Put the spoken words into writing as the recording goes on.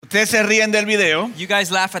Ustedes se ríen del video, You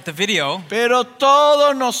guys laugh at the video, pero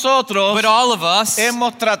todos nosotros but all of us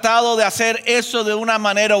hemos tratado de hacer eso de una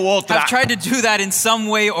manera u otra. have tried to do that in some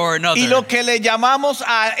way or Y another. lo que le llamamos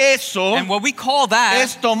a eso And what we call that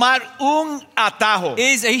es tomar un atajo.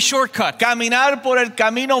 is a shortcut. Caminar por el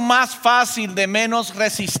camino más fácil de menos To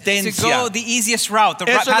resistencia. go the easiest route,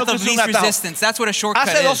 the Eso es lo path que of es un least atajo. resistance. That's what a shortcut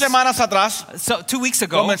Hace 2 is. semanas atrás So 2 weeks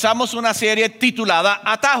ago, comenzamos una serie titulada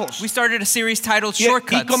Atajos. we started a series titled Y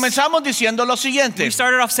Shortcuts. comenzamos diciendo lo siguiente, We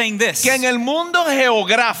started off saying this, que en el mundo that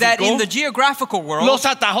geográfico in the geographical world, los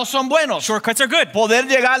atajos son buenos. shortcuts are good. Poder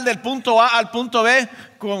llegar del punto A al punto B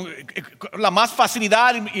con la más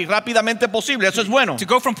facilidad y rápidamente posible, eso es bueno. To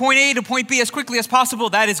go from point A to point B as quickly as possible,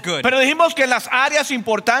 that is good. Pero dijimos que en las áreas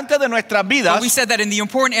importantes de nuestras vidas, But we said that in the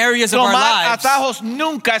important areas of our tomar lives, atajos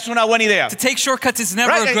nunca es una buena idea. to take shortcuts is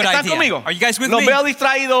never Right? a good ¿Están idea. conmigo? Are you guys with Los me? veo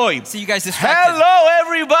distraídos hoy. See you guys distracted. Hello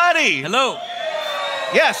everybody. Hello.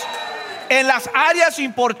 Yes. En las áreas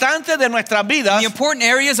importantes de nuestras vidas, The important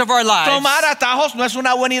areas of our lives, tomar atajos no es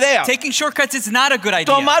una buena idea. taking shortcuts is not a good idea.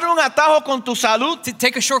 Tomar un atajo con tu salud To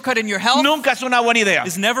take a shortcut in your health nunca es una buena idea.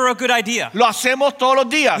 is never a good idea. Lo hacemos todos los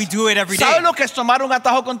días. We do it every day. ¿Sabes lo que es tomar un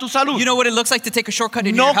atajo con tu salud? You know what it looks like to take a shortcut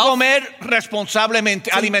in No your health? comer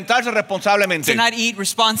responsablemente, alimentarse responsablemente. To not eat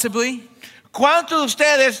responsibly? ¿Cuántos de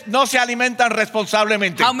ustedes no se alimentan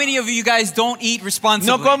responsablemente? How many of you guys don't eat No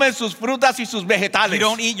responsibly? comen sus frutas y sus You vegetales.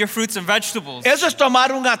 don't eat your fruits and vegetables. Eso es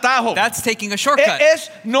tomar un atajo. That's taking a shortcut. Es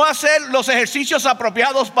no hacer los ejercicios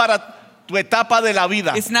apropiados para tu etapa de la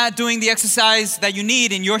vida. It's not doing the exercise that you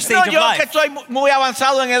need in your No, stage of yo que life. estoy muy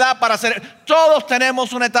avanzado en edad para hacer. Todos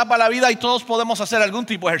tenemos una etapa de la vida y todos podemos hacer algún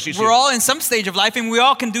tipo de ejercicio. We're all in some stage of life and we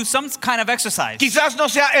all can do some kind of exercise. Quizás no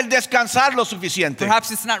sea el descansar lo suficiente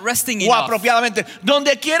Perhaps it's not resting o enough. apropiadamente.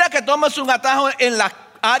 Donde quiera que tomes un atajo en las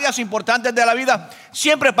áreas importantes de la vida,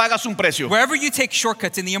 siempre pagas un precio. Wherever you take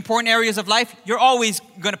shortcuts in the important areas of life, you're always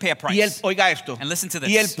going to pay a price. Oiga esto. And listen to this.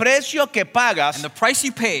 Y el precio que pagas And the price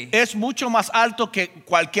you pay es mucho más alto que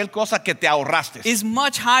cualquier cosa que te ahorraste. is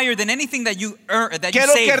much higher than anything that you earn, that Que you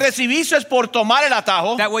lo que saved. recibiste por tomar el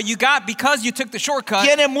atajo That what you got because you took the shortcut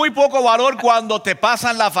tiene muy poco valor cuando te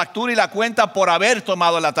pasan la factura y la cuenta por haber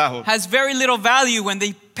tomado el atajo. has very little value when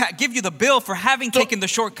they give you the bill for having taken the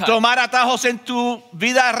shortcut. Tomar atajos en tu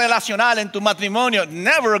vida relacional, en tu matrimonio,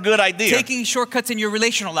 never a good idea. Taking shortcuts in your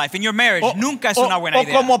relational life, in your marriage, O, nunca es una buena o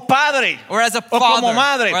idea. como padre, Or as a o father, como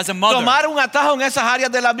madre, or as a mother. tomar un atajo en esas áreas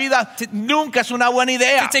de la vida nunca es una buena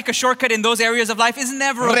idea. To take a shortcut in those areas of life is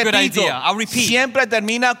never a good Repito, idea. I'll repeat. siempre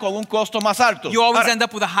termina con un costo más alto. You always Ahora, end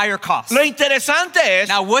up with a higher cost. lo interesante es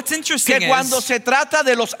Now, what's interesting que cuando is se trata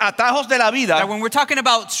de los atajos de la vida, that when we're talking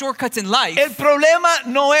about shortcuts in life, el problema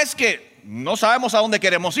no es que no sabemos a dónde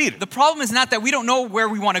queremos ir. the problem is not that we don't know where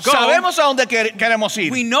we want to go. Sabemos a dónde queremos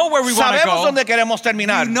ir. We know where we want to Sabemos go. dónde queremos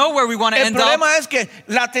terminar. We know where we want to El end up. problema es que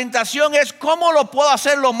la tentación es cómo lo puedo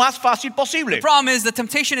hacer lo más fácil posible. The problem is the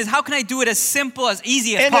temptation is how can I do it as simple, as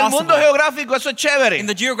easy as En el possible. mundo geográfico eso es chévere, In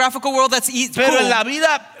the geographical world, that's easy, pero cool. en la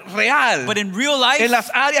vida real, But in real life, en las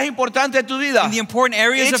áreas importantes de tu vida, in the important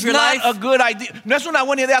areas it's of your not life, a good idea. No es una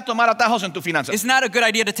buena idea tomar atajos en tus finanzas. it's not a good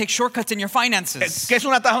idea to take shortcuts in your finances. ¿Qué es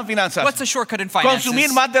un atajo en finanzas? What's a shortcut in finances? Consumir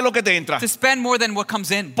más de lo que te entra. To spend more than what comes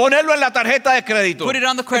in. Ponerlo en la tarjeta de crédito. Put it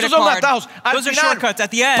on the credit Esos son card. atajos. Al Those are final, shortcuts. At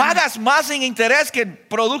the end, pagas más en interés que el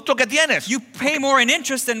producto que tienes. you pay more in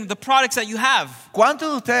interest than the products that you have. ¿Cuántos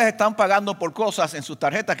de ustedes están pagando por cosas en sus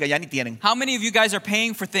tarjetas que ya ni tienen? How many of you guys are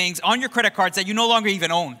paying for things on your credit cards that you no longer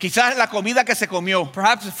even own? Quizás la comida que se comió.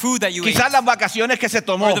 Perhaps the food that you ate. Quizás las vacaciones que se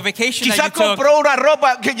tomó. Or the vacation that Quizás you took. compró una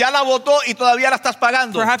ropa que ya la botó y todavía la estás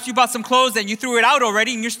pagando. Perhaps you bought some clothes and you threw it out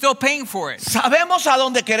already and you're still paying for it. Sabemos a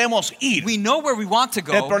dónde queremos ir. We know where we want to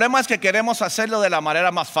El go. problema es que queremos hacerlo de la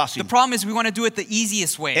manera más The fácil. problem is we want to do it the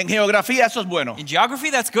easiest way. En geografía eso es bueno. In geography,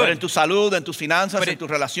 that's Pero en good. tu salud, en tus finanzas, But en in- tus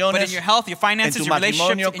But relaciones, in your health, your en finances, tu your matrimonio,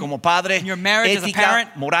 relationships, como padre, in your marriage as a ética,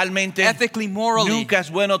 parent, moralmente, ethically, morally, nunca es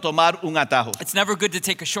bueno tomar un atajo. it's never good to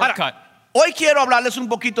take a shortcut. Ahora, hoy quiero hablarles un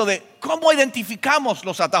poquito de cómo identificamos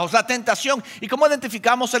los atajos, la tentación y cómo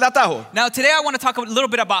identificamos el atajo. Now, today I want to talk a little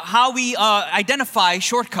bit about how we identify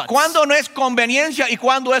shortcuts. Cuándo no es conveniencia y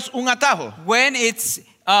cuándo es un atajo. When it's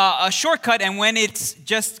a shortcut and when it's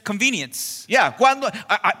just convenience.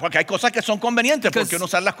 Porque hay cosas que son convenientes, porque uno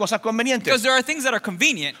usar las cosas convenientes. Because there are things that are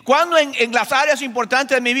convenient. Cuando en las áreas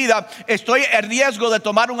importantes de mi vida estoy en riesgo de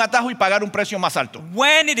tomar un atajo y pagar un precio más alto.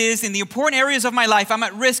 When it is in the important areas of my life, I'm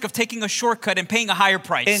at risk of taking a shortcut and paying a higher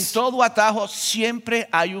price. En todo atajo siempre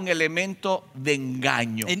hay un elemento de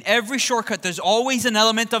engaño. In every shortcut, there's always an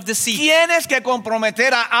element of deceit. Tienes que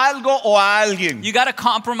comprometer a algo o a alguien. You got to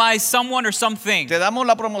compromise someone or something. Te damos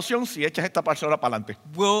la promoción si echas esta persona para adelante.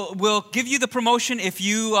 We'll give you the promotion if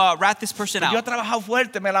you rat this person Yo he out. trabajado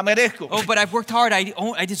fuerte, me la merezco. Oh, but I've worked hard.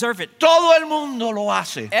 I deserve it. Todo el mundo lo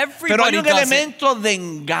hace. Pero hay Everybody un does elemento de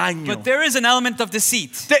engaño. But there is an element of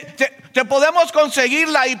deceit. Te podemos conseguir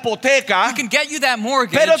la hipoteca, We can get you that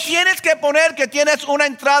mortgage, pero tienes que poner que tienes una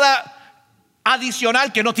entrada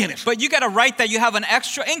adicional que no tienes. but you got to write that you have an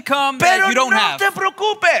extra income Pero that you don't no have. te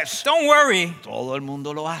preocupes. Don't worry. Todo el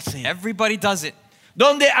mundo lo hace. Everybody does it.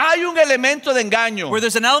 Donde hay un elemento de engaño, Where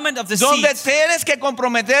there's an element of donde deceit, tienes que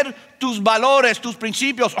comprometer tus valores, tus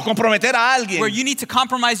principios o comprometer a alguien. where you need to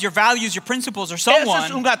compromise your values, your principles, or Ese es un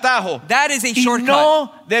someone, atajo. that is a Y shortcut.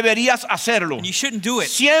 no deberías hacerlo. And you shouldn't do it.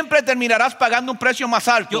 Siempre terminarás pagando un precio más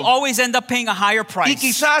You'll alto. always end up paying a higher Y price.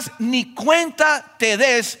 quizás ni cuenta te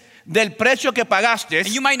des del precio que pagaste, And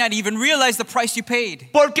you might not even realize the price you paid,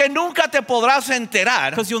 porque nunca te podrás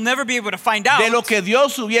enterar because you'll never be able to find out de lo que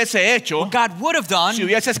Dios hubiese hecho what God would have done si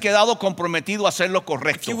hubieses quedado comprometido a hacer lo if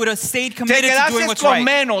correcto. you would have stayed Te committed to doing quedaste what's con right.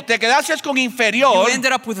 menos, te quedaste con You inferior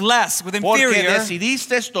ended up with less, with porque inferior,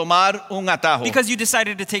 decidiste tomar un atajo. because you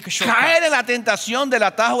decided to take a shortcut. Caer en la tentación del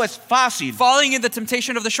atajo es fácil. Falling in the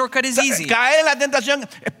temptation of the shortcut is easy. Caer en la tentación,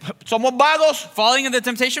 somos vagos, Falling in the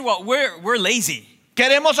temptation, well, we're lazy.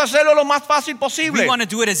 queremos hacerlo lo más fácil posible. We want to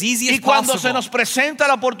do it as easy Y as cuando se possible. nos presenta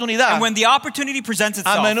la oportunidad, And when the opportunity presents a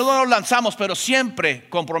itself, menudo nos lanzamos, pero siempre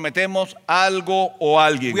comprometemos algo o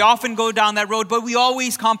alguien. we often go down that road, but we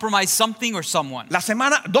always compromise something or someone. 2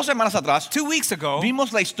 semanas atrás, 2 weeks ago,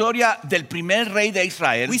 vimos la historia del primer rey de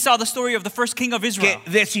Israel we saw the story of the first king of que Israel,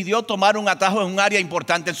 decidió tomar un atajo en un área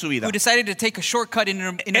importante en su vida. who decided to take a shortcut in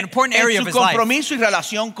an important En area su of his life, compromiso y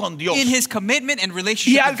relación con Dios. in his commitment and Y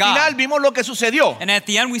relationship al with God. final vimos lo que sucedió. And at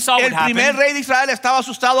the end, we saw what El primer happened. rey de Israel estaba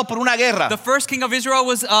asustado por una guerra The first king of Israel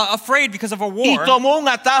was afraid because of a y war, tomó un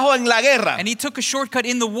atajo en la guerra. and he took a shortcut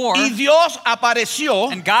in the war, Y Dios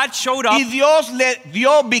apareció and God showed up, y Dios le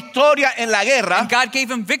dio victoria en la guerra, and God gave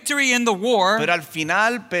him victory in the war, pero al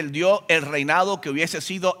final perdió el reinado que hubiese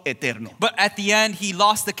sido eterno. but at the end, he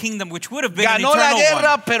lost the kingdom, which would have been an Ganó la eternal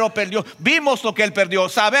guerra, one. pero perdió. Vimos lo que él perdió,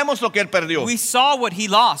 sabemos lo que él perdió. We saw what he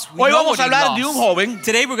lost. We Hoy know vamos what a he hablar de un lost. joven.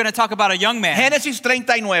 Today we're going to talk about a young man. Génesis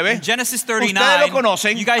 39. Genesis Ustedes 39. lo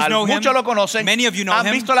conocen, You guys know him. muchos lo conocen. Many of you know Han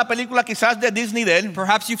him. visto la película quizás de Disney de él.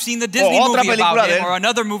 Perhaps you've seen the Disney otra movie película about de him él. or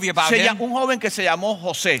another movie about him. Un joven que se llamó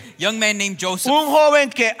José. Young man named Joseph. Un joven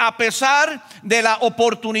que a pesar de la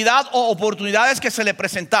oportunidad o oportunidades que se le A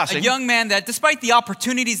presentasen young man that despite the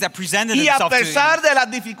opportunities that presented y a himself to him, pesar de las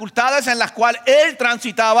dificultades en las cuales él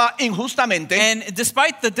transitaba injustamente, and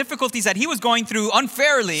despite the difficulties that he was going through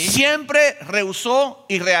unfairly, siempre rehusó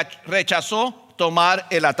y rechazó tomar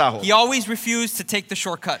el atajo. he always refused to take the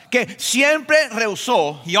shortcut. Que siempre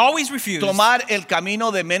rehusó He always refused tomar el camino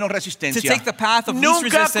de menos to resistencia. take the path of least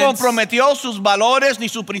Nunca resistance. comprometió sus valores ni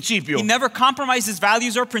su principio. He never compromised his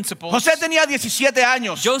values or principles. José tenía 17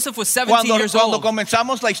 años Joseph was 17 years cuando old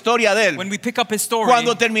comenzamos la historia de él. when we pick up his story.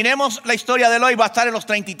 Cuando terminemos la historia de él hoy va a estar en los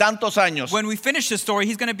 30 y tantos años. When we finish the story,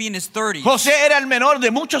 he's going to be in his 30s. José era el menor de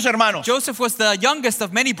muchos hermanos, Joseph was the youngest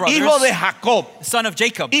of many brothers, hijo de Jacob. son of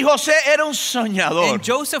Jacob. Y José era un soñador. And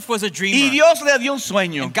Joseph was a Y dreamer. Dios le dio un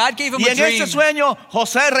sueño. And God gave him Y a en dream. ese sueño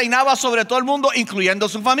José reinaba sobre todo el mundo, incluyendo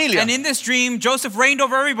su familia. And in this dream, Joseph reigned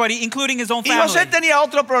over everybody, including his own Y José family. tenía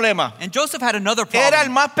otro problema. And Joseph had another Era el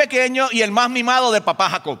problem. más pequeño y el más mimado de papá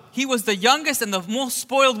Jacob. He was the youngest and the most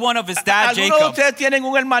spoiled one of his dad, Algunos de Jacob. ustedes tienen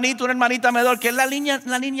un hermanito, una hermanita menor que es la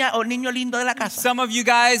niña o el niño lindo de la casa. Some of you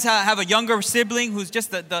guys have a younger sibling who's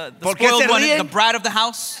just the ¿Por qué spoiled se one, ríen? the brat of the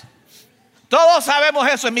house. Todos sabemos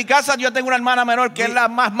eso. En mi casa yo tengo una hermana menor que es la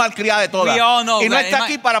más malcriada de todas. we all know Y no that. está In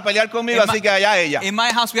aquí my- para pelear conmigo, in my- así que allá ella. In my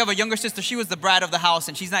house, we have a younger sister. She was the brat of the house,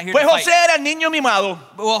 and she's not here Pues to fight. José era el niño mimado.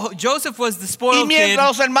 Well, Joseph was the Y spoiled kid. mientras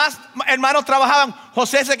los hermanos trabajaban,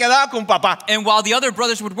 José se quedaba con papá. And while the other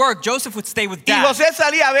brothers would work, Joseph would stay with Y dad. José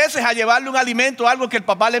salía a veces a llevarle un alimento, algo que el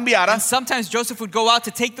papá le enviara. And sometimes Joseph would go out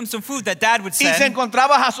to take them some food that dad would Y se send.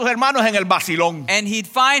 encontraba a sus hermanos en el vacilón. And he'd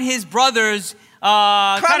find his brothers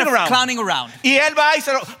kind of around. clowning around. Y él va y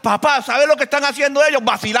se lo, papá, ¿sabes lo que están haciendo ellos?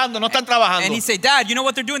 Vacilando, no están trabajando. And he'd say, Dad, you know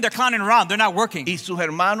what they're doing? They're clowning around. They're not working. Y sus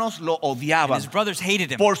hermanos lo And odiaban his brothers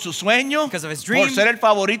hated him por su sueño, Because of his dream. por ser el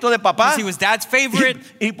favorito de papá because he was dad's favorite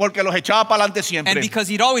y porque los echaba para adelante and siempre. because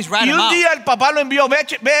he'd always rat Y him un out. día el papá lo envió, ve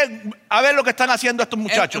a ver lo que están haciendo estos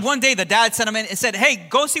muchachos. And one day the dad sent him in and said, hey,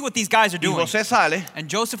 go see what these guys are Y doing. José sale. And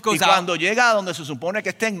Joseph Y goes out. cuando llega a donde se supone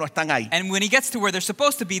que estén, no están ahí. And when he gets to where they're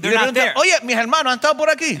supposed to be, Y they're le not preguntan, there. oye, mis hermanos han estado por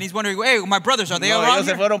aquí. And he's wondering, hey, my brothers, are they No, around ellos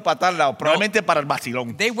se here? fueron para tal lado, probablemente para el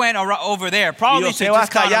vacilón. They went over there, Y probably to José va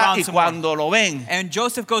just hasta crowd allá around y some more. cuando lo ven, And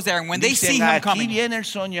Joseph goes there, and when they see dicen, him aquí coming, viene el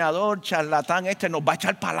soñador, charlatán, nos va a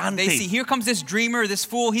echar para they see, adelante. here comes this dreamer, this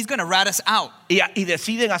fool, he's going to rat us out. Y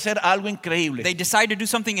deciden hacer algo increíble. They decide to do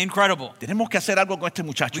something incredible. Tenemos que hacer algo con este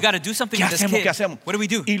muchacho. We got to do something ¿Qué with this hacemos? kid. ¿Qué hacemos? What do we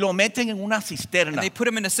do? Y lo meten en una cisterna. And they put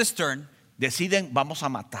him in a cistern. Deciden, vamos a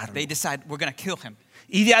matarlo. They decide, we're going to kill him.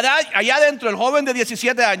 Y de allá adentro, el joven de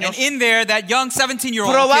 17 años And in there, that young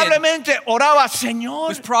 17-year-old kid probablemente oraba, Señor,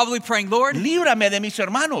 was probably praying, Lord, líbrame de mis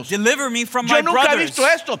hermanos. deliver me from Yo my nunca he brothers. visto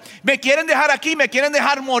esto. Me quieren dejar aquí, me quieren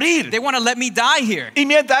dejar morir. They want to let me die here. Y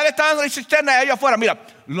mientras él estaba en la cisterna, ellos afuera, mira,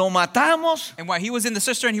 lo matamos. And while he was in the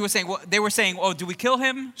cistern, he was saying, well, they were saying, oh, do we kill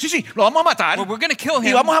him? Sí, sí, lo vamos a matar. Well, we're going to kill Y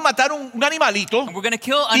him. vamos a matar un animalito. And we're going to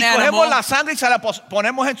kill an Y cogemos animal. la sangre y se la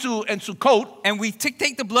ponemos en su coat. And we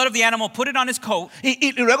take the blood of the animal, put it on his coat.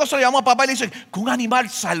 Y luego se lo llamamos a papá y le dicen que un animal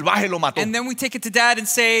salvaje lo mató. And then we take it to dad and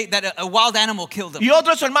say that a wild animal killed him. Y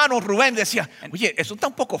otro de sus hermanos, Rubén, decía, oye, eso está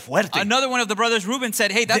un poco fuerte. Another one of the brothers, Reuben,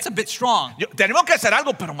 said, hey, that's a bit strong. Tenemos que hacer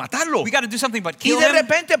algo, pero matarlo. We got to do something but Y kill de him.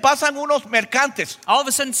 repente pasan unos mercantes, All of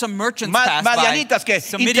a sudden, some merchants passed madianitas, by, que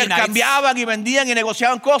some Midianites, intercambiaban y vendían y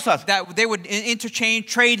negociaban cosas. that they would interchange,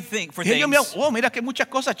 trade for Y ellos things. miran, oh, mira que muchas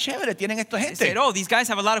cosas chéveres tienen esta They gente. said, oh, these guys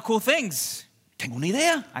have a lot of cool things. Tengo una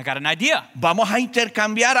idea. I got an idea. Vamos a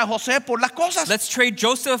intercambiar a José por las cosas. Let's trade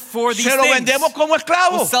Joseph for these Se lo things. vendemos como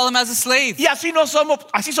esclavo. We'll sell him as a slave. Y así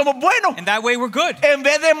somos buenos. And that way we're good. En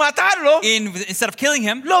vez de matarlo, Instead of killing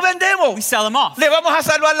him, lo vendemos. we sell him off. Le vamos a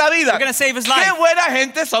salvar la vida. We're gonna save his Qué life. buena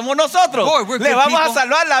gente somos nosotros. Boy, we're Le good vamos a people.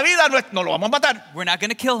 salvar la vida, no lo vamos a matar. We're not going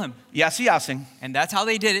to kill him. Y así hacen. And that's how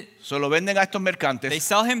they did it. Se lo venden a estos They mercantes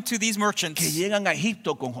sell him to these que merchants llegan a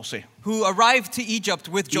Egipto con José. who arrived to Egypt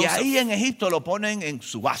with Y ahí Joseph. en Egipto lo ponen en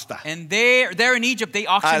subasta. And there in Egypt, they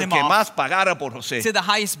auction Al him que off más pagara por José. to the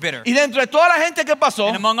highest bidder. Y dentro de toda la gente que pasó,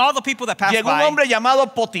 And among all the people that passed llegó un by, hombre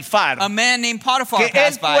llamado Potifar. a man named Potiphar Que él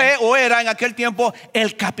passed by. fue o era en aquel tiempo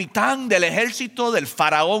el capitán del ejército del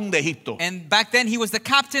faraón de Egipto. And back then, he was the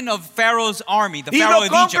captain of Pharaoh's army, the Y Pharaoh lo of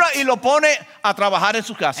compra Egypt. y lo pone a trabajar en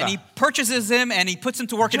su casa. And he purchases him and he puts him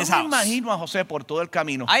to work in Yo his me house. imagino a José por todo el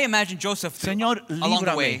camino. I imagine Joseph Señor, along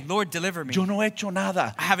the way. líbrame. Lord, deliver me. Yo no he hecho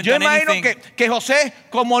nada. I haven't Yo done imagino anything. que José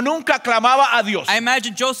como nunca clamaba a Dios. I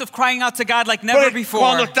imagine Joseph crying out to God like never Porque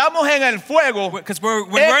cuando before. estamos en el fuego, Because when es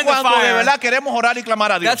we're in the cuando de fire, verdad queremos orar y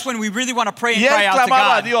clamar a Dios. that's when we really want to pray and Y él cry out to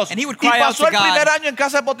clamaba a God. Dios. And he would Y cry out pasó to el primer God. año en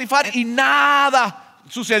casa de Potifar y nada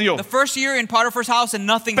sucedió. The first year in Potiphar's house and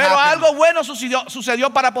nothing Pero happened. algo bueno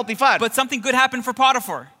sucedió para Potifar. But something good happened for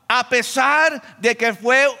Potiphar. A pesar de que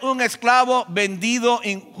fue un esclavo vendido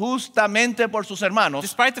injustamente por sus hermanos,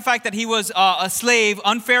 Despite the fact that he was a slave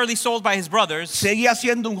unfairly sold by his brothers, seguía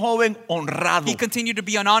siendo un joven honrado, he continued to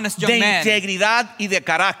be an honest young de man integridad y de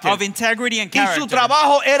carácter. of integrity and Y su character.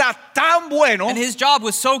 trabajo era tan bueno And his job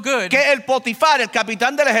was so good que el Potifar, el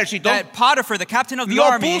capitán del ejército, that Potiphar, the captain of the lo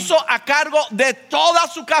army, puso a cargo de toda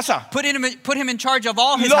su casa. put him in charge of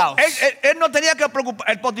all his Lo- house. él no tenía que preocupar,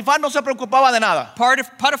 el Potifar no se preocupaba de nada.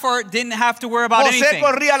 Potiphar didn't have to worry about José anything.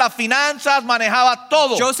 corría las finanzas, manejaba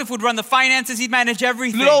todo. Joseph would run the finances, he'd manage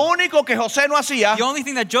everything. Lo único que José no hacía The only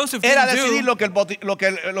thing that Joseph era didn't decidir do lo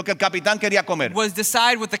que el capitán quería comer. was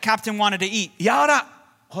decide what the captain wanted to eat. Y ahora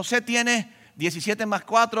José tiene 17 más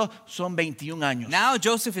 4 son 21 años. Now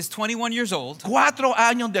Joseph is 21 years old. 4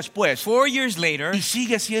 años después 4 years later, y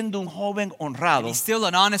sigue siendo un joven honrado. he's still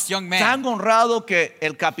an honest young man. Tan honrado que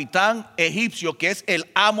el capitán egipcio, que es el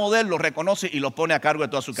amo de él, lo reconoce y lo pone a cargo de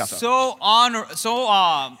toda su casa. So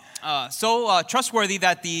trustworthy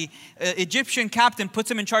that the Egyptian captain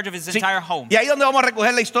puts him in charge of his Sí. entire home. Y ahí es donde vamos a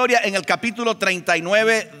recoger la historia en el capítulo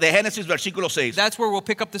 39 de Génesis, versículo 6. That's where we'll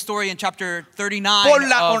pick up the story in chapter 39 Por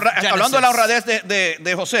la of hablando de la Genesis. honradez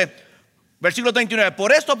de José, versículo 39.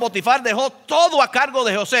 Por esto Potifar dejó todo a cargo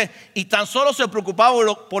de José y tan solo se preocupaba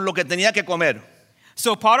por lo que tenía que comer.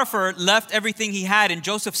 So Potiphar left everything he had in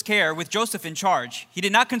Joseph's care with Joseph in charge. He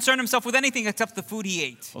did not concern himself with anything except the food he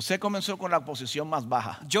ate. José comenzó con la posición más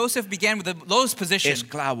baja, Joseph began with the lowest position,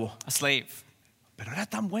 esclavo, a slave. pero era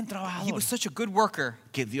tan buen He trabajador was such a good worker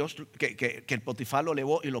que el Potifar lo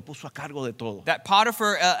elevó y lo puso a cargo de todo. that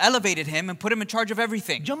Potiphar elevated him and put him in charge of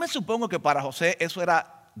everything. Yo me supongo que para José eso era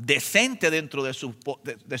decente dentro de sus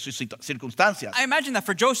circunstancias. I imagine that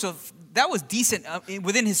for Joseph, that was decent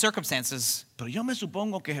within his circumstances. Pero yo me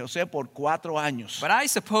supongo que José por 4 años But I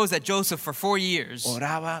suppose that Joseph, for 4 years,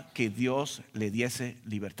 oraba que Dios le diese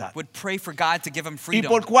libertad. would pray for God to give him Y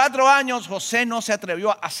freedom. por 4 años José no se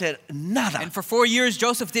atrevió a hacer nada. And for 4 years,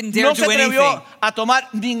 Joseph didn't dare No se do anything. atrevió a tomar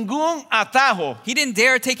ningún atajo He didn't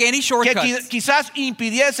dare take any que shortcuts quizás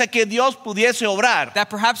impidiese que Dios pudiese obrar. that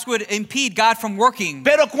perhaps would impede God from working.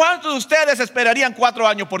 Pero ¿cuántos de ustedes esperarían 4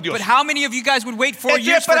 años por Dios? But how many of you guys would wait 4 Estoy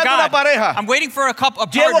years for esperando una God? pareja. I'm waiting for a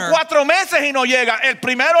Llevo partner. 4 meses y no llega.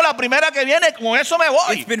 La primera que viene, con eso me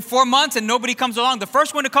voy. It's been 4 months and nobody comes along. The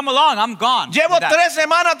first one to come along, I'm gone. Llevo with that. 3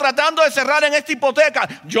 semanas tratando de cerrar en esta hipoteca.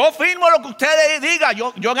 Yo firmo lo que ustedes digan.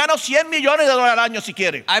 Yo gano $100 millones al año si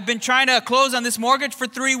quieren. I've been trying to close on this mortgage for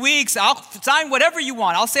 3 weeks. I'll sign whatever you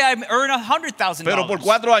want. I'll say I earn $100,000. Pero por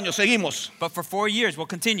 4 años seguimos. But for 4 years, we'll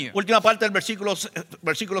continue. Última parte del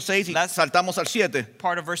versículo 6 y saltamos al 7.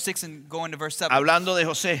 Part of verse 6 and go into verse 7. Hablando de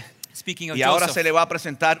José. Speaking of Y ahora Joseph. se le va a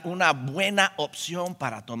presentar una buena opción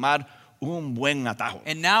para tomar un buen atajo.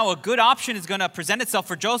 And now a good option is going to present itself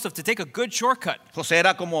for Joseph to take a good shortcut. José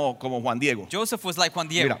era como Juan Diego. Joseph was like Juan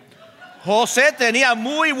Diego. Mira, José tenía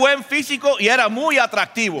muy buen físico y era muy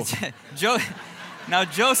atractivo. Now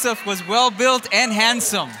Joseph was well built and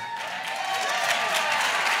handsome.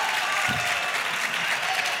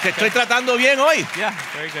 Te estoy tratando bien hoy. Yeah,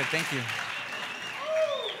 very good. Thank you.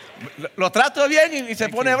 Lo trato bien y se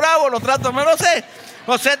pone bravo, lo trato mal, no sé.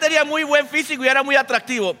 José tenía muy buen físico y era muy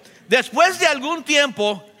atractivo. Después de algún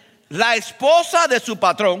tiempo, la esposa de su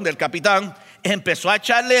patrón, del capitán, empezó a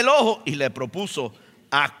echarle el ojo y le propuso: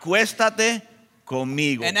 acuéstate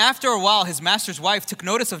conmigo. And after a while, his master's wife took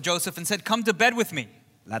notice of Joseph and said, "Come to bed with me."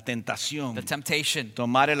 La tentación, The temptation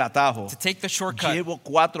tomar el atajo. to take the shortcut. Llevo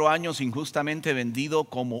 4 años injustamente vendido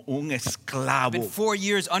como un I've esclavo. been 4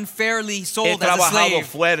 years unfairly He sold as a trabajado slave.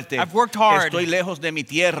 fuerte. I've worked hard. Estoy lejos de mi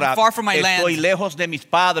tierra. I'm far from my Estoy land. lejos de mis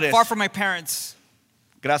padres. Far from my parents.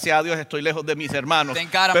 Gracias a Dios estoy lejos de mis hermanos.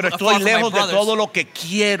 Thank God I'm Pero far estoy from my lejos de brothers. todo lo que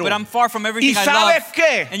quiero. But I'm far from everything ¿Y I sabes love.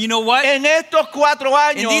 qué? And you know what? En estos 4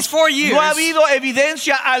 años In these 4 years, no ha habido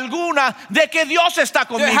evidencia alguna de que Dios está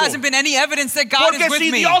There conmigo. hasn't been any evidence that God Porque is with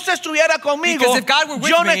si me. Dios estuviera conmigo, Because if God were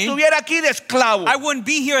with yo no me, estuviera aquí de esclavo. I wouldn't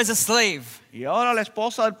be here as a slave. Y ahora la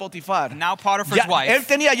esposa del Potifar. Now Potiphar's Ya, wife. él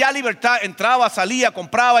tenía ya libertad, entraba, salía,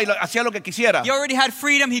 compraba y hacía lo que quisiera. He already had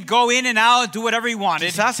freedom. He'd go in and out, do whatever he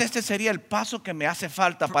wanted. Quizás este sería el paso que me hace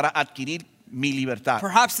falta para adquirir mi libertad.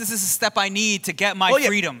 Perhaps this is a step I need to get my Oye,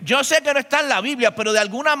 freedom. yo sé que no está en la Biblia, pero de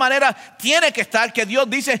alguna manera tiene que estar, que Dios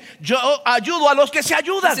dice: yo ayudo a los que se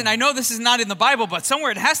ayudan. Listen, I know this is not in the Bible, but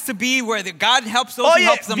somewhere it has to be where God helps those who Oye,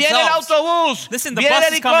 help viene el themselves. autobús, Listen, the viene bus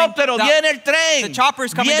el is coming, helicóptero, the- viene el tren, the chopper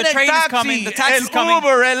is coming, viene the train el is taxi, coming, the taxi el is coming,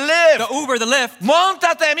 Uber, el Lyft. The Uber, the Lyft.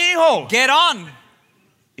 Móntate, mijo. Get on.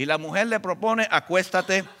 Y la mujer le propone: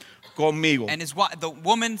 acuéstate conmigo. And the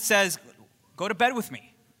woman says, go to bed with me.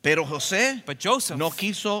 Pero José But Joseph, no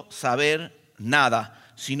quiso saber nada,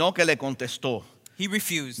 sino que le contestó: he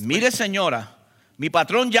refused. mire, señora, mi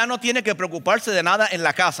patrón ya no tiene que preocuparse de nada en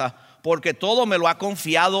la casa, porque todo me lo ha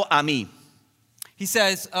confiado a mí. He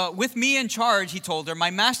says, with me in charge, he told her,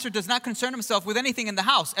 my master does not concern himself with anything in the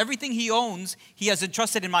house. Everything he owns, he has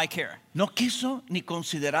entrusted in my care. No quiso ni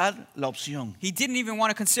considerar la opción. He didn't even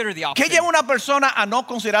want to consider the ¿Qué option. lleva una persona a no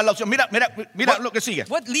considerar la opción? Mira lo que sigue.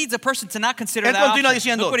 What leads a person to not consider Él that continúa option?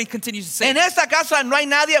 diciendo: Look what he continues to say. en esta casa no hay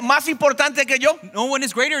nadie más importante que yo. No one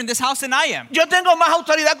is greater in this house than I am. Yo tengo más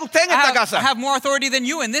autoridad que usted en esta I casa. have more authority than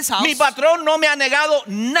you in this house. Mi patrón no me ha negado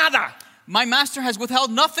nada. My master has withheld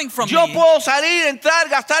nothing from Yo me. puedo salir, entrar,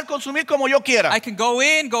 gastar, consumir como yo quiera. I can go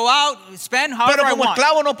in, go out, spend however Pero I como want.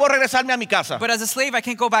 esclavo no puedo regresarme a mi casa. But as a slave, I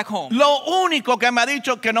can't go back home. Lo único que me ha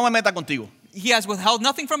dicho que no me meta contigo, He has withheld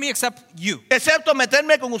nothing from me except you. excepto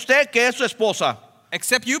meterme con usted, que es su esposa.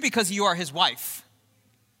 Except you because you are his wife.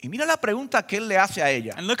 Y mira la pregunta que él le hace a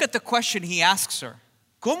ella: And look at the question he asks her.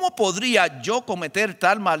 ¿cómo podría yo cometer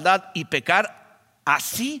tal maldad y pecar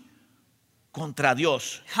así contra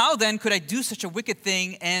Dios? How then could I do such a wicked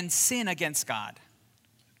thing and sin against God?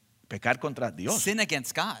 Pecar contra Dios. Sin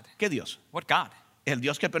against God. ¿Qué Dios? What God? El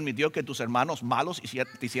Dios que permitió que tus hermanos malos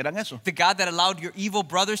te hicieran eso. The God that allowed your evil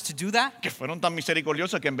brothers to do that? Que fueron tan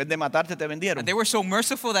misericordiosos que en vez de matarte te vendieron. And they were so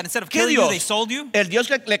merciful that instead of ¿Qué killing you, Dios? they sold you? El Dios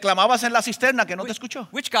que le clamabas en la cisterna que no te escuchó.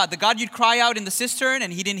 Which God? The God you'd cry out in the cistern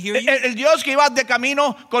and he didn't hear you? El Dios que ibas de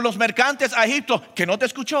camino con los mercantes a Egipto que no te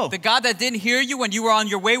escuchó. The God that didn't hear you when you were on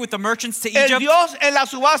your way with the merchants to El Egypt? Dios en la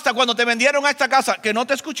subasta cuando te vendieron a esta casa que no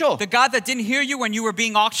te escuchó. The God that didn't hear you when you were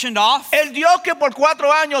being auctioned off? El Dios que por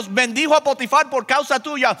 4 años bendijo a Potifar por causa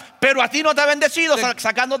tuya, pero a ti no te ha bendecido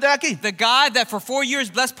sacándote de aquí. The God that for 4 years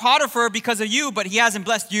blessed Potiphar because of you, but he hasn't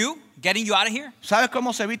blessed you? getting you out of here? ¿Sabes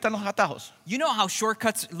cómo se evitan los atajos? You know how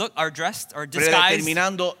shortcuts are dressed or disguised?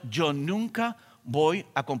 Predeterminando, yo nunca voy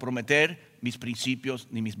a comprometer mis principios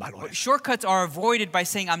ni mis valores. Shortcuts are avoided by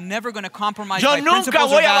saying, I'm never going to compromise Yo my nunca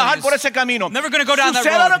principles or voy a bajar values. por ese camino. Never going to go down that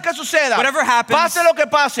Suceda road. lo que suceda. Whatever happens, pase lo que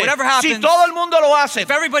pase. whatever Si happens, todo el mundo lo hace. if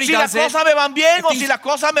everybody Si las does it, cosas me van bien if o things- si las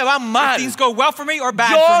cosas me van mal. If things go well for me or bad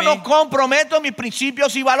Yo for no me, comprometo mis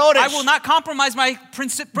principios y valores. I will not compromise my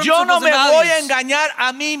principles Yo no and me voy a values. engañar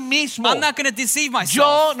a mí mismo. I'm not going to deceive myself.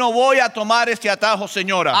 Yo no voy a tomar este atajo,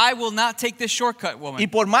 señora. I will not take this shortcut, woman. Y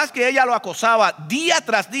por más que ella lo acosaba día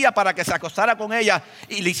tras día para que se acostara con ella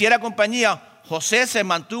y le hiciera compañía, José se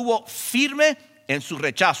mantuvo firme en su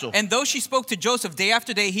rechazo. And though she spoke to Joseph day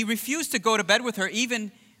after day, he refused to go to bed with her,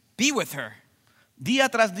 even be with her. Día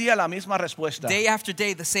tras día la misma respuesta. Day after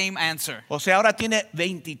day, the same answer. José ahora tiene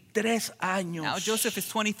 23 años. Now Joseph is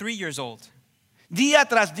 23 years old. Día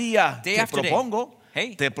tras día Day te after day. propongo,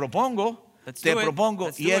 Hey, te propongo, let's te do it. propongo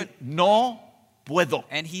Let's y do él it. no puedo.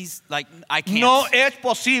 And he's like, I can't. No es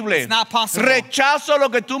posible. It's not possible. Rechazo lo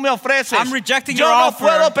que tú me ofreces. I'm rejecting Yo your no offer.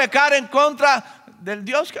 puedo pecar en contra del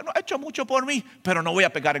Dios que no ha hecho mucho por mí, pero no voy a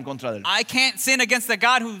pecar en contra de él. I can't sin against the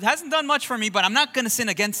God who hasn't done much for me, but I'm not going to sin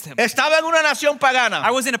against him. Estaba en una nación pagana,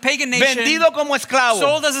 I was in a pagan nation, vendido como esclavo,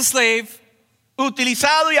 sold as a slave,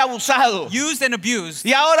 utilizado y abusado. used and abused.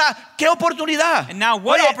 Y ahora, ¿qué oportunidad? And now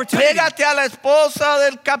what Oye, opportunity? pégate a la esposa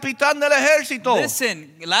del capitán del ejército.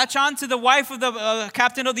 Listen, latch on to the wife of the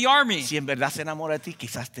captain of the army. Si en verdad se enamora de ti,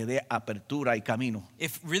 quizás te dé apertura y camino.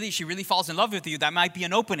 If really she really falls in love with you, that might be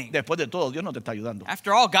an opening. Después de todo, Dios no te está ayudando.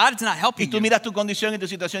 After all, God is not Y helping tú you. miras tu condición y tu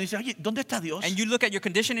situación y dices, oye, ¿dónde está Dios? And you look at your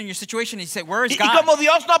condition and your situation and you say, where is Y God? como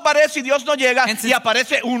Dios no aparece y Dios no llega And since- y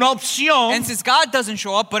aparece una opción, And since God doesn't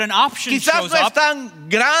show up, but an option quizás shows no es up, tan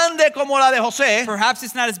grande como la de José, perhaps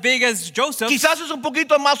it's not as big as Joseph. quizás es un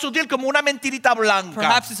poquito más sutil como una mentirita blanca.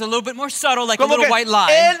 Perhaps it's a little bit more subtle, like a Como little que white lie.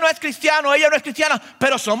 él no es cristiano, ella no es cristiana,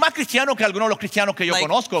 pero son más cristianos que algunos de los cristianos que yo Like,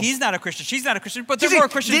 conozco. he's not a Christian, she's not a Christian, but Sí, they're sí, more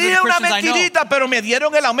Christians than dije the una Christians I know. mentirita, pero me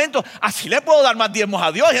dieron el aumento. Así le puedo dar más diezmos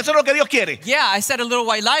a Dios. Y eso es lo que Dios quiere. Yeah, I said a little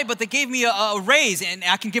white lie, but they gave me a raise, and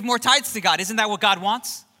I can give more tithes to God. Isn't that what God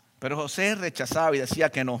wants? Pero José rechazaba y decía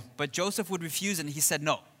que no. But Joseph would refuse, and he said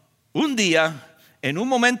no. Un día, en un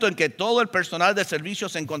momento en que todo el personal de servicio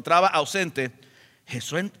se encontraba ausente,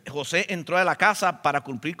 José entró a la casa para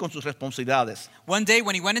cumplir con sus responsabilidades. One day,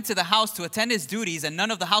 when he went into the house to attend his duties, and none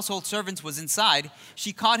of the household servants was inside,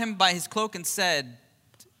 she caught him by his cloak and said,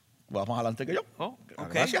 Vamos más adelante que yo. Oh,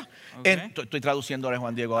 okay. Gracias. Okay. Estoy traduciendo ahora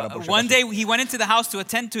Juan Diego ahora por si one acaso. day he went into the house to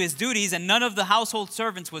attend to his duties, and none of the household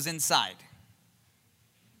servants was inside.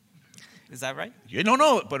 Is that right?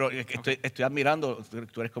 No, pero estoy admirando.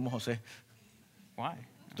 Tú eres como José. Why?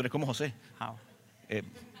 Tú eres como José. How?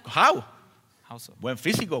 How? How so? Buen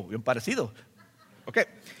físico, bien parecido. Ok.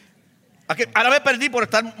 Ahora me perdí por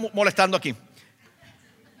estar molestando aquí.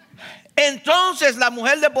 Entonces la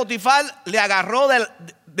mujer de Potifar le agarró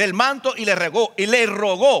del manto y le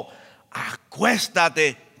rogó,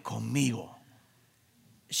 acuéstate conmigo.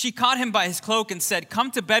 She caught him by his cloak and said, come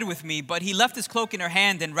to bed with me, but he left his cloak in her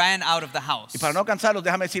hand and ran out of the house. Y para no cansarlos,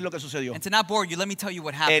 déjame decir lo que sucedió. And to not bore you, let me tell you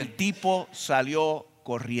what El happened. tipo salió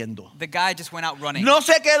corriendo. The guy just went out running. No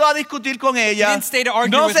se quedó a discutir con ella. He didn't stay to argue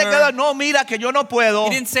No with se her. quedó, no, mira que yo no puedo.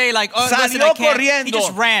 He didn't say like, oh, listen, I Salió can't. corriendo. He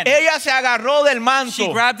just ran. Ella se agarró del manto.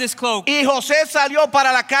 She grabbed his cloak. Y José salió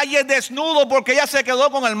para la calle desnudo porque ella se quedó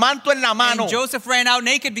con el manto en la mano. And Joseph ran out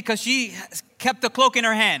naked because she kept the cloak in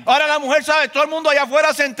her hand. Ahora la mujer sabe, todo el mundo allá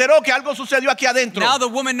afuera se enteró que algo sucedió aquí adentro. Now the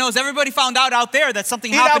woman knows, everybody found out there that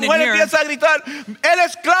something Y la happened in mujer here. empieza a gritar, el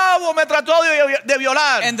esclavo me trató de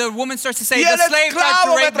violar. And the woman starts to say, Y the el slave tried esclavo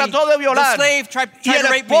to me rape me. trató de violar. The slave tried Y el to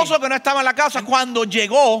rape me. esposo que no estaba en la casa, cuando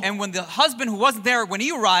llegó, And when the husband who wasn't there, when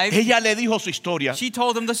he arrived, ella le dijo su historia. she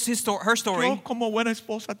told him her story. Yo como buena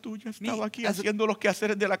esposa tuya estaba aquí as a- haciendo los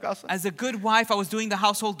quehaceres de la casa. As a good wife, I was doing the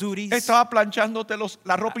household duties. Estaba planchándote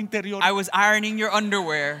la ropa interior. I was ironing your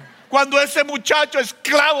underwear. Cuando ese muchacho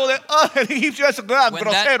esclavo el egipcio es When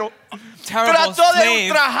grosero, Terrible trató de slave,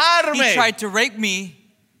 he ultrajarme. tried to rape me.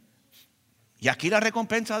 Y aquí la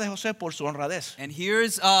recompensa de José por su honradez. And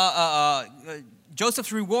here's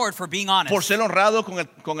Joseph's reward for being honest. Por ser honrado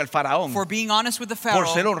con el faraón. For being honest with the Por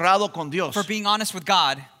ser Pharaoh. honrado con Dios. For being honest with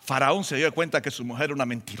God. Faraón se dio cuenta que su mujer era una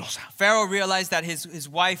mentirosa. Pharaoh realized that his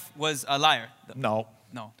wife was a liar. No.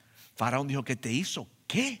 No. Faraón dijo, ¿qué te hizo?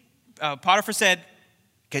 ¿Qué? Potiphar said,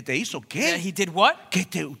 ¿Qué te hizo? that ¿Qué? he did what?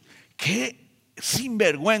 ¿Qué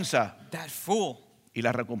sinvergüenza? That fool. Y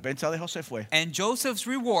la recompensa de José fue And Joseph's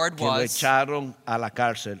reward que lo was echaron a la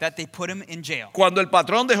cárcel. that they put him in jail. Cuando el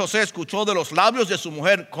patrón de José escuchó de los labios de su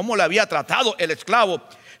mujer cómo le había tratado el esclavo,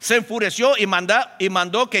 se enfureció y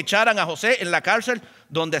mandó que echaran a José en la cárcel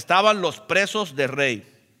donde estaban los presos del rey.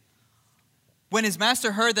 When his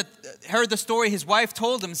master heard the story his wife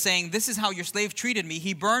told him, saying, "This is how your slave treated me,"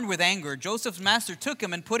 he burned with anger. Joseph's master took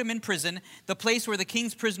him and put him in prison, the place where the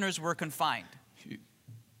king's prisoners were confined.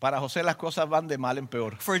 Para José las cosas van de mal en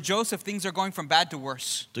peor. For Joseph, things are going from bad to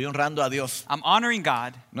worse. Estoy honrando a Dios. I'm honoring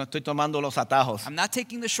God. No estoy tomando los atajos. I'm not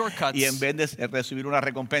taking the shortcuts. Y en vez de recibir una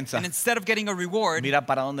recompensa, And instead of getting a reward, mira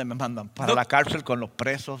para dónde me mandan. Para la cárcel con los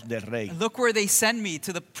presos del rey. look where they send me,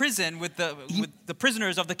 to the prison with the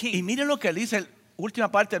prisoners of the Y king. miren lo que dice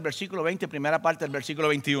última parte del versículo 20, primera parte del versículo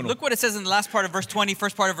 21. Look what it says in the last part of verse 20,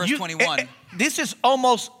 first part of verse 21. This is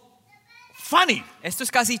almost funny. Esto es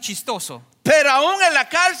casi chistoso. Pero aún en la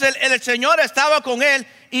cárcel el Señor estaba con él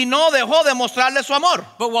y no dejó de mostrarle su amor.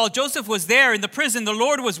 But while Joseph was there in the prison, the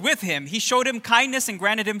Lord was with him. He showed him kindness and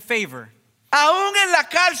granted him favor. Aún en la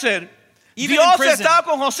cárcel Even Dios in prison, estaba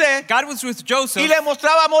con José God was with Joseph y le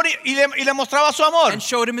mostraba amor y le mostraba su amor. and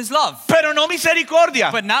showed him his love. Pero no misericordia,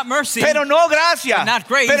 But not mercy, pero no gracia, but not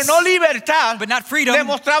grace, pero no libertad. but not freedom. Le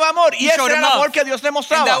mostraba amor y He ese showed era him el amor love. que Dios le And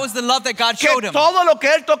mostraba. that was the love that God showed Que him. todo lo que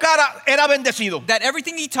él tocara era bendecido. That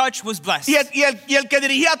everything he touched was blessed. Y el que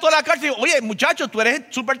dirigía toda la cárcel dijo, oye muchacho, tú eres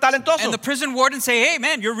súper talentoso. And the prison warden say, "Hey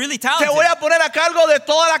man, you're really Te talented. voy a poner a cargo de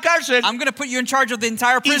toda la cárcel I'm going to put you in charge of the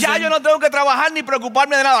entire y ya yo prison. no tengo que trabajar ni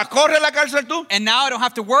preocuparme de nada. Corre la cárcel tú. And now I don't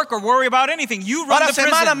have to work or worry about anything. You run Ahora the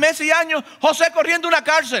semanas, prison." meses y años, José corriendo una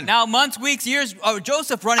cárcel. Now months, weeks, years,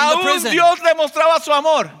 Joseph running the Aún prison. Dios le mostraba su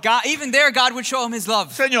amor. God, even there, God would show him his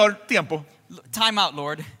love. Señor, tiempo. Time out,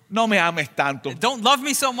 Lord. No me ames tanto. Don't love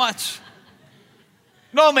me so much.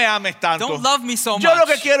 No me ames tanto. Don't love me so Yo lo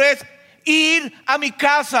que much. quiero es ir a mi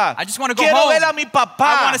casa. I just wanna go Quiero home. ver a mi papá.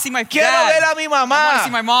 I wanna see my Quiero dad. ver a mi mamá. I wanna see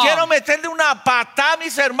my mom. Quiero meterle una patada a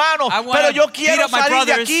mis hermanos. I wanna Pero yo beat quiero up my salir de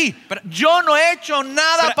brothers. aquí. But- Yo no he hecho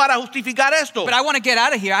nada but- para justificar esto. But I want to get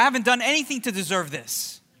out of here. I haven't done anything to deserve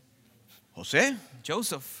this. José,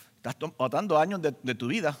 Joseph, estás botando años de tu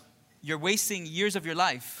vida. you're wasting years of your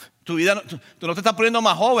life. Tu vida, tú no te estás poniendo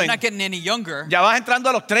más You're joven. not getting any younger. Ya vas entrando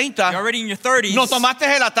a los 30. You're already in your 30s. No tomaste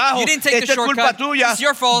el atajo. You didn't take the Esta es culpa shortcut. tuya. It's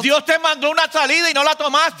your fault. Dios te mandó una salida y no la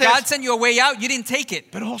tomaste. God sent you a way out. You didn't take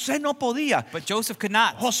it. Pero José no podía. But Joseph could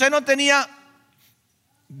not. José no tenía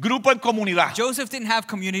grupo en comunidad. Joseph didn't have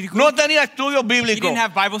community group. No tenía estudios bíblicos. He didn't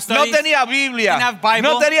have Bible No studies. tenía Biblia. Didn't have Bible.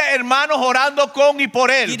 No tenía hermanos orando con y por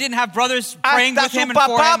He él. didn't have brothers praying Hasta with su him and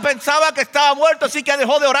for papá him. pensaba que estaba muerto, así que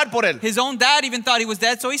dejó de orar por él. His own dad even thought he was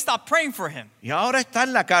dead, so he stopped praying for him. Y ahora está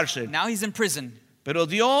en la cárcel. Now he's in prison. Pero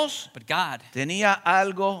Dios But God tenía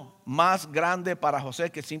algo más grande para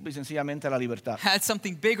José que simple y sencillamente la libertad. had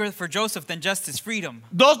something bigger for Joseph than just his freedom.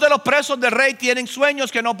 Dos de los presos del rey tienen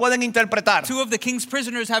sueños que no pueden interpretar. Two of the king's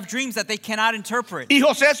prisoners have dreams that they cannot interpret. Y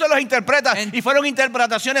José se los interpreta And- y fueron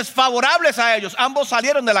interpretaciones favorables a ellos. Ambos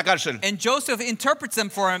salieron de la cárcel. And Joseph interprets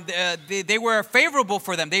them for him. They were favorable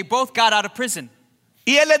for them. They both got out of prison.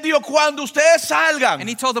 Y él les dijo, cuando ustedes salgan, And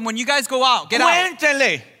he told them, when you guys go out, get out.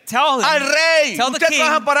 cuéntenle Tell him. al rey. Tell the Ustedes king.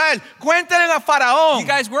 trabajan para él. Cuéntenle a Faraón. You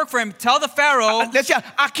guys work for him. Tell the Pharaoh. Decía,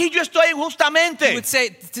 aquí yo estoy He injustamente. would say,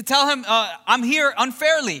 to tell him, I'm here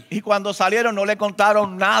unfairly. Y cuando salieron no le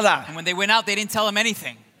contaron nada. And when they went out, they didn't tell him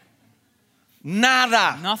anything.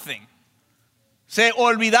 Nada. Nothing. Se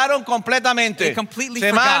olvidaron completamente. They completely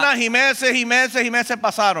Semanas forgot. y meses y meses y meses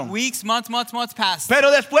pasaron. Weeks, months passed.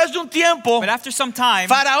 Pero después de un tiempo, But after some time,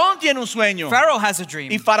 Faraón tiene un sueño. Pharaoh has a Y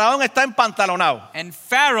dream. Faraón está empantalonado. And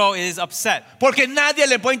Pharaoh is upset Porque nadie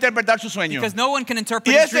le puede interpretar su sueño. because no one can Y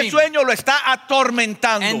interpret his ese dream. sueño lo está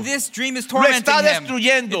atormentando. And this dream is Lo tormenting está him.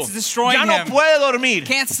 destruyendo. It's destroying Ya no him. puede dormir.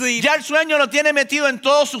 Can't sleep. Ya el sueño lo tiene metido en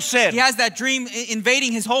todo su ser. He has that dream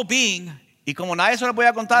invading his whole being. Y como nadie se lo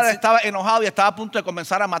podía contar, él estaba enojado y estaba a punto de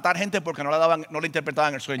comenzar a matar gente porque no le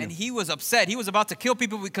interpretaban el sueño. And he was upset. He was about to kill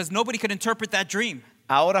people because nobody could interpret that dream.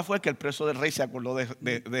 Ahora fue que el preso del rey se acordó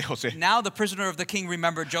de José. Now the prisoner of the king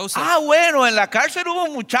remembered Joseph. Bueno, en la cárcel hubo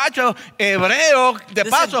un muchacho hebreo, de Listen,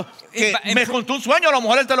 paso, que in- me contó un sueño, a lo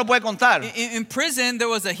mejor él te lo puede contar. In prison, there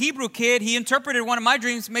was a Hebrew kid. He interpreted one of my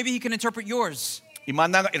dreams. Maybe he can interpret yours. Y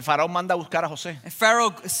el faraón manda a buscar a José. And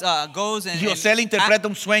Pharaoh goes and Y José le interpreta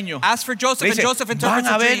un sueño. asks for Joseph, Le and dice, Joseph van interprets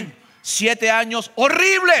a a haber dream. 7 años And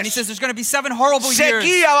he horribles. says there's going to be 7 horrible years.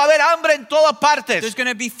 Sequía, va a haber hambre en todas There's partes. going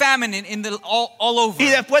to be famine all over. Y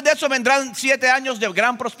después de eso vendrán 7 años de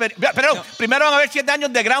gran prosperidad. Pero No. primero van a haber 7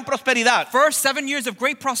 años de gran prosperidad. First, 7 years of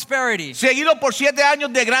great prosperity, Seguido por 7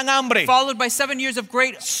 años de gran hambre. followed by 7 years of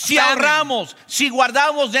great Si famine. ahorramos, si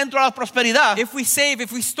guardamos dentro de la prosperidad, If we save,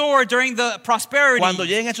 if we store during the prosperity, cuando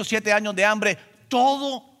lleguen esos 7 años de hambre,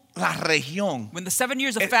 todo la región, when the 7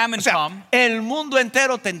 years of famine o sea, come, el mundo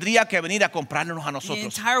entero tendría que venir a comprarnos a the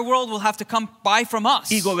nosotros entire world will have to come buy from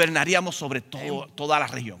us. y gobernaríamos sobre toda la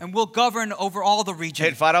región. And we'll govern over all the El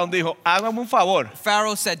region. faraón dijo, hágame un favor.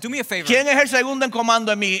 Pharaoh said, do me a favor. ¿Quién es el segundo en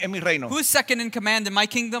comando en mi reino? Who's second in command in my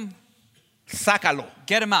kingdom? Sácalo.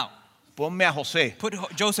 Get him out. Ponme a José. Put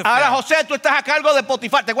Joseph Ahora there. José, tú estás a cargo de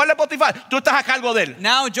Potifar. ¿Te acuerdas de Potifar? Tú estás a cargo de él.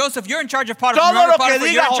 Now, Joseph, you're in charge of Potiphar. Todo Remember lo que Potiphar? You're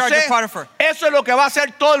diga in charge José, of Potiphar. eso es lo que va a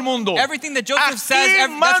hacer todo el mundo. Everything that Joseph Aquí says, that's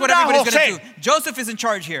what manda everybody's going to José. do. Joseph is in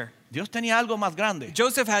charge here. Dios tenía algo más grande.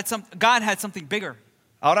 God had something bigger.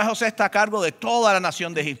 Ahora José está a cargo de toda la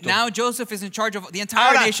nación de Egipto. Now Joseph is in charge of the entire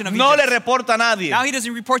Ahora nation of no le Egypt. reporta a nadie, Now he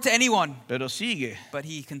doesn't report to anyone, pero sigue but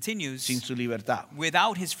he continues sin su libertad.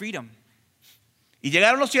 without his freedom. Y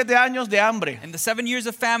llegaron los 7 años de hambre. And the 7 years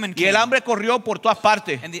of famine Y el came, hambre corrió por todas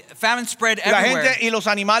partes. and the famine spread Y la everywhere. gente y los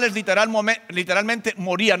animales literalmente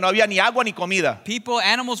morían. No había ni agua ni comida. People,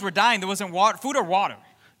 animals were dying. There wasn't food or water.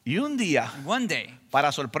 Y un día, One day,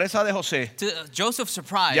 para sorpresa de José, to Joseph's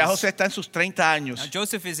surprise, ya José está en sus 30 now años.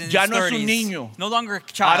 Joseph is in Ya his no es un 30s, niño. no longer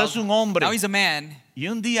a Ahora child. es un hombre. Now he's a man. Y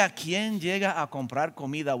un día, ¿quién llega a comprar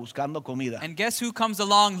comida, buscando comida? And guess who comes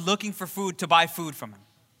along looking for food to buy food from him?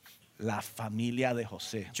 La familia de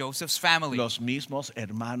José. Joseph's family. Los mismos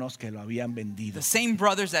hermanos que lo habían vendido. The same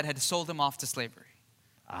brothers that had sold him off to slavery.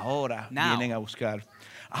 Ahora Now. vienen a buscar.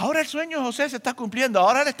 Ahora el sueño de José se está cumpliendo.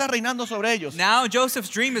 Ahora él está reinando sobre ellos. Now Joseph's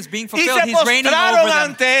dream is being Y fulfilled. se He's reigning postraron over them.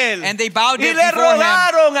 ante él. And they bowed Y le before him.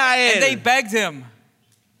 rogaron a And they él. begged him.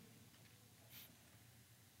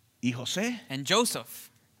 Y José, And Joseph,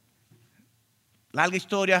 larga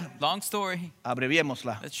historia, long story,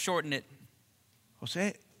 abreviémosla. let's shorten it.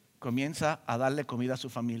 José comienza a darle comida a su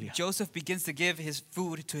familia. Joseph begins to give his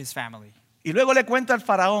food to his family. Y luego le cuenta al And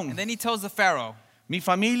faraón, then he tells the Pharaoh, mi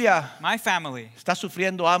familia my family está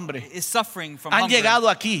sufriendo hambre. is suffering from Han hunger. llegado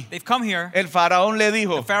aquí. They've come here. El faraón le The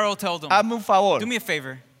dijo, Pharaoh told him, hazme un favor, do me a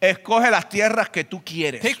favor. escoge las tierras que tú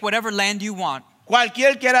quieres. Pick whatever land you want.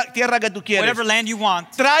 Cualquier tierra que tú quieres. Whatever land you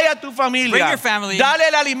want. Trae a tu familia, Bring your family. dale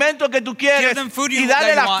el alimento que tú quieres Give them food y that dale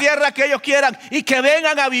you las want. tierras que ellos quieran y que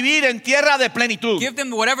vengan a vivir en tierra de plenitud. Give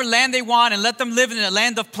them whatever land they want and let them live in a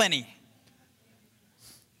land of plenty.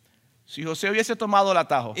 Si José hubiese tomado el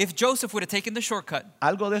atajo, If Joseph would have taken the shortcut,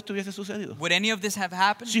 algo de esto hubiese sucedido. would any of this have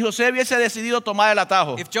happened? Si José hubiese decidido tomar el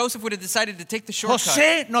atajo, If Joseph would have decided to take the shortcut,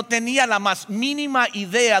 José no tenía la más mínima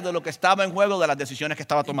idea de lo que estaba en juego, de las decisiones que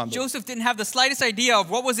estaba tomando. Joseph didn't have the slightest idea of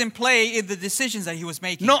what was in play in the decisions that he was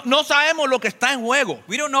making. No sabemos lo que está en juego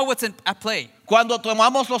We don't know what's at play cuando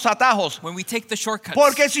tomamos los atajos. when we take the shortcuts.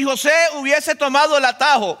 Porque si José hubiese tomado el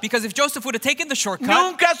atajo, Because if Joseph would have taken the shortcut,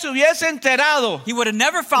 nunca se hubiese enterado he would have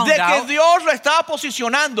never found de que out Dios lo estaba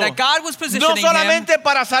posicionando, that God was no positioning him solamente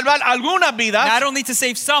para salvar algunas vidas, not only to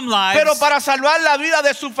save some lives, pero para salvar la vida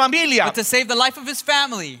de su familia. but to save the life of his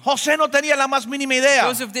family. José no tenía la más mínima idea.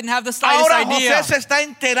 Joseph didn't have the slightest Ahora idea. José se está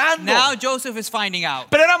enterando. Now Joseph is finding out.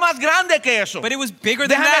 Pero era más grande que eso. But it was bigger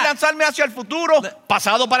than Déjame that. lanzarme hacia el futuro,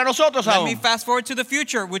 pasado para nosotros Let me aún. fast forward to the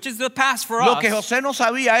future, which is the past for Lo us. que José no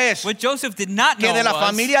sabía es What Joseph did not que know de la was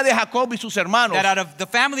familia de Jacob y sus hermanos, that out of the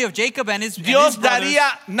family of Jacob and his Dios brothers,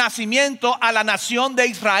 daría nacimiento a la nación de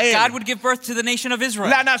God Israel. would give birth to the nation of Israel.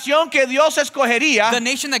 La nación que Dios escogería, The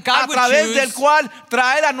nation that a God would través choose, del cual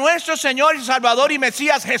traer a nuestro Señor y Salvador y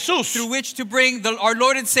Mesías Jesús. through which to bring our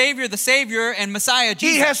Lord and Savior, the Savior and Messiah,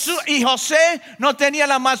 Jesus. Y José no tenía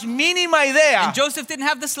la más mínima idea And Joseph didn't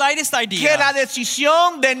have the slightest que la idea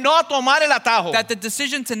decisión de no tomar el atajo, that the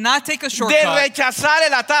decision to not take a de shortcut, rechazar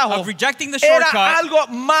el atajo, of rejecting the era shortcut, algo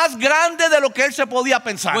más grande de lo que él se podía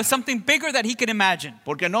pensar. was something bigger that he could imagine.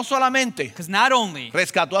 Porque no solamente Because not only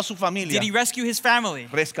rescató a su familia, did he rescue his family,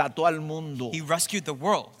 rescató al mundo. he rescued the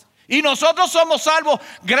world. Y nosotros somos salvos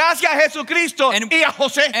gracias a Jesucristo And- y a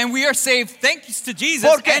José. And we are saved thanks to Jesus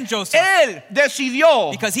Porque and Joseph. él decidió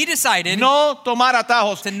Because he decided no tomar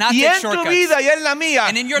atajos. to not Y take en tu shortcuts. vida y en la mía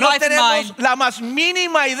And in your no life and tenemos mine, la más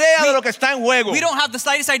mínima idea de lo que está en juego. we don't have the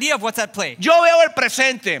slightest idea of what's at play. Yo veo el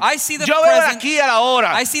presente. I see the Yo veo el present. aquí y el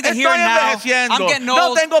ahora. I see the Estoy here and now. envejeciendo. I'm getting No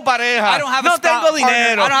old. tengo pareja. I don't have a no tengo partner.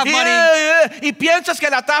 dinero. I don't have Y piensas que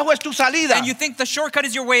el atajo es tu salida. And you think the shortcut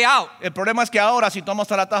is your way out. El problema es que ahora si tomas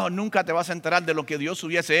el atajo nunca te vas a enterar de lo que Dios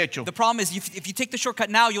hubiese hecho. The problem is if you take the shortcut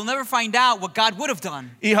now, you'll never find out what God would have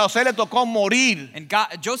done. Y José le tocó morir And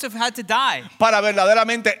Joseph had to die para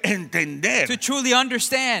verdaderamente entender to truly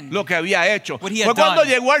understand. lo que había hecho. What he had Fue cuando done.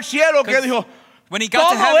 llegó al cielo que Because- dijo, When he got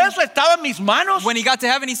to Todo heaven, eso estaba en mis manos. when he got to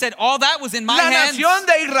heaven, he said, all that was in my La hands. nación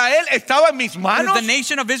de Israel estaba en mis manos. The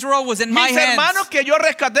nation of Israel was in my Mis hermanos hands. que yo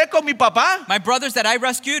rescaté con mi papá. My brothers that I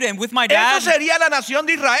rescued and with my Eso dad, sería la nación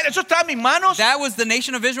de Israel. Eso está en mis manos. that was the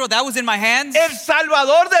nation of Israel. That was in my hands. El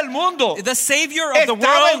Salvador del mundo The Savior of the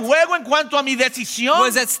estaba en world juego en cuanto a mi decisión.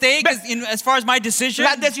 was at stake as far as my decision.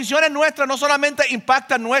 Las decisiones nuestras no solamente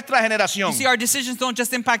impactan nuestra generación, You see, our decisions don't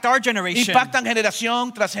just impact our generation. impactan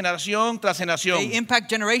generación tras generación tras generación. They impact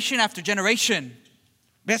generation after generation.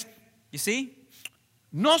 ¿Ves? You see?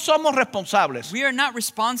 No somos responsables. We are not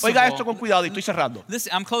responsible. Oiga esto con cuidado y estoy cerrando.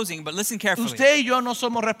 Listen, I'm closing, but listen carefully. Usted y yo no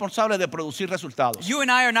somos responsables de producir resultados. You and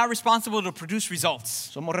I are not responsible to produce results.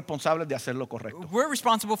 Somos responsables de hacer lo correcto. We're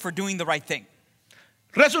responsible for doing the right thing.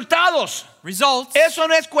 Resultados. Results, Eso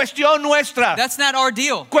no es cuestión nuestra. that's not our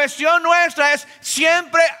deal. Cuestión nuestra es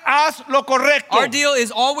siempre haz lo correcto. Our deal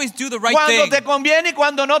is always do the right Cuando thing. te conviene y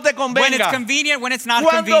cuando no te When it's convenga. convenient, when it's not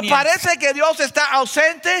Cuando convenient. parece que Dios está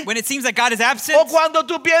ausente When it seems that God is absent. o cuando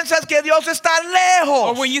tú piensas que Dios está Or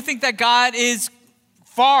lejos. when you think that God is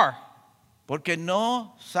far. Porque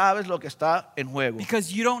no sabes lo que está en juego.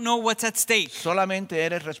 Because you don't know what's at stake. Solamente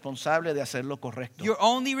eres responsable de hacer lo correcto, You're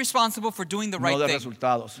only responsible for doing the right no de thing,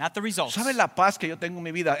 resultados. not the results. ¿Sabes la paz que yo tengo en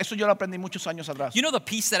mi vida? Eso yo lo aprendí muchos años atrás. You know the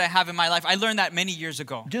peace that I have in my life? I learned that many years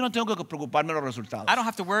ago. Yo no tengo que preocuparme de los resultados. I don't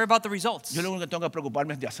have to worry about the results. Yo lo único que tengo que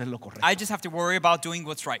preocuparme es de hacer lo correcto. I just have to worry about doing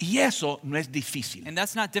what's right. Y eso no es difícil. And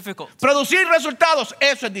that's not difficult. Producir resultados,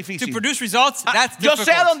 eso es To difícil. produce results, that's Yo difficult.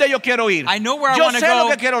 sé a dónde yo quiero ir. I know where I Yo want to sé go. lo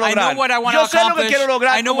que quiero I lograr. know what I want to Yo sé lo que accomplish. quiero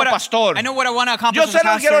lograr I know como what pastor. I know what I want to accomplish Yo as sé a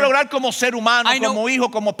lo que quiero pastor. lograr como ser humano, I know- como hijo,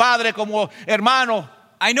 como padre, como hermano,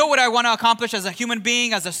 I know what I want to accomplish as a human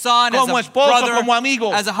being, as a son, como as a esposo, brother, como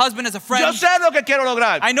amigo. as a husband, as a friend. Yo sé lo que quiero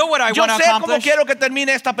lograr. I know what I Yo wanna sé cómo accomplish. quiero que termine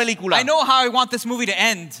esta película. I know how I want this movie to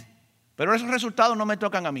end. Pero esos resultados no me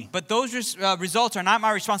tocan a mí. But those results are not my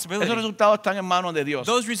Esos responsibility. resultados están en manos de Dios.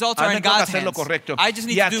 Those results A mí are me in toca God's hacer lo hands. correcto. I just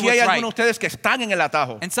need Y to do aquí hay what's algunos de right. ustedes que están en el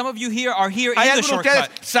atajo. And some of you here are here Hay in the algunos de ustedes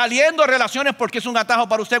shortcut. saliendo de relaciones porque es un atajo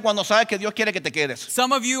para usted cuando sabe que Dios quiere que te quedes.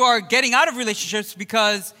 Some of you are getting out of relationships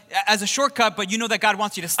because as a shortcut, but you know that God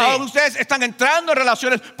wants you to stay. Ahora ustedes están entrando en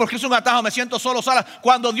relaciones porque es un atajo, me siento solo, sola,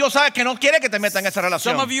 cuando Dios sabe que no quiere que te metan en esa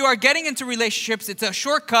relación. Some of you are getting into relationships. It's a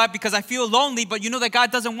shortcut because I feel lonely, but you know that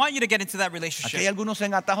God doesn't want you to get into that Aquí hay relationship. algunos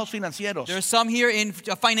en atajos financieros, There are some here in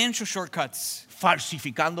financial shortcuts,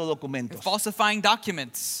 falsificando documentos. falsifying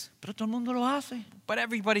documents, Pero todo el mundo lo hace. but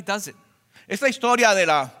everybody does it. Esta historia de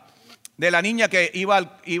la niña que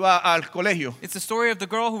iba al colegio It's the story of the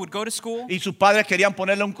girl who would go to school, y sus padres querían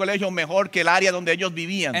ponerle un colegio mejor que el área donde ellos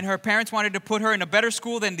vivían and her parents wanted to put her in a better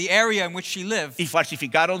school than the area in which she lived, y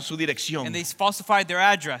falsificaron su dirección. and they falsified their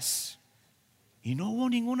address. Y no hubo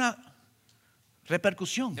ninguna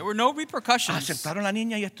repercusión. There were no repercussions. Aceptaron a la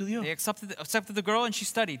niña y estudió. They accepted the girl, and she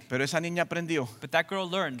studied. Pero esa niña aprendió But that girl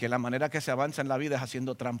learned que la manera que se avanza en la vida es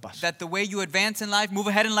haciendo trampas. that the way you advance in life, move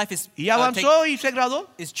ahead in life, is Y avanzó y se graduó.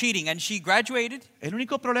 is cheating. And she graduated. El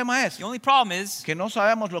único problema es The only problem is que no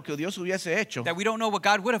sabemos lo que Dios hubiese hecho that we don't know what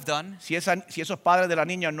God would have done si esos padres de la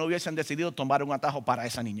niña no hubiesen decidido tomar un atajo para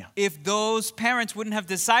esa niña. if those parents wouldn't have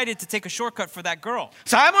decided to take a shortcut for that girl.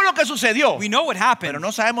 Sabemos lo que sucedió, We know what pero happened,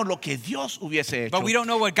 no sabemos lo que Dios hubiese hecho. but we don't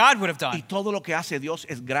know what God would have Y done. todo lo que hace Dios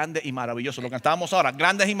es grande y maravilloso. Lo que estábamos ahora,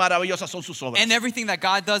 grandes y maravillosas son sus obras. And everything that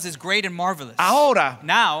God does is great and marvelous. Ahora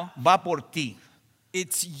Now, va por ti.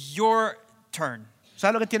 it's your turn.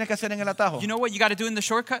 ¿Sabes lo que tienes que hacer en el atajo? You know what you got to do in the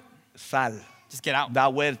shortcut? Sal, Just get out. da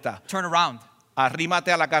vuelta, Turn around.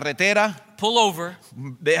 arrímate a la carretera, Pull over.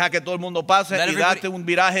 deja que todo el mundo pase Let y everybody- date un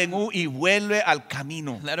viraje en U y vuelve al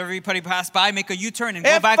camino. Let everybody pass by, make a U-turn, and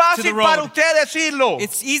Es go back to the fácil para road. usted decirlo.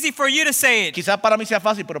 It's easy for you to say it. Quizás para mí sea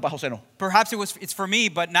fácil, pero para José no. Perhaps it's for me,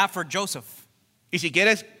 but not for Joseph. Y si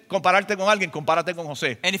quieres compararte con alguien, compárate con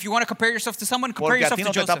José. And if you want to compare yourself to someone, compare Porque a yourself ti to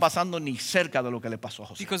no te está Joseph. pasando ni cerca de lo que le pasó a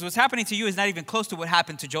José. Because what's happening to you is not even close to what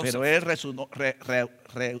happened to Joseph. Pero él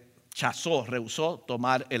rehusó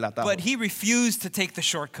tomar el atajo. But he refused to take the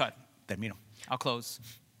shortcut. Termino. I'll close.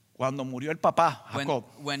 Cuando murió el papá, When, Jacob,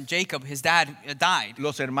 when Jacob, his dad, died,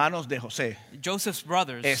 los hermanos de José Joseph's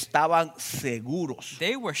brothers, estaban seguros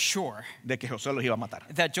they were sure de que José los iba a matar.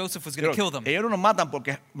 that Joseph was going to Pero kill them. ellos no nos matan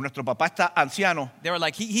porque nuestro papá está anciano They were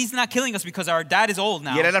like, he's not killing us because our dad is old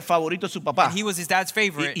now. y él era el favorito de su papá. And he was his dad's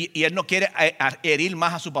favorite. Y él no quiere herir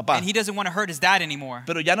más a su papá. And he doesn't want to hurt his dad anymore.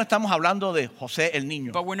 Pero ya no estamos hablando de José el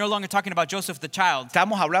niño. But we're no longer talking about Joseph the child.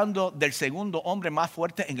 Estamos hablando del segundo hombre más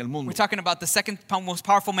fuerte en el mundo. We're talking about the second most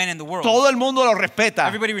powerful man in the world. Todo el mundo lo respeta.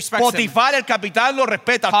 Everybody respects Potifar, el capitán, lo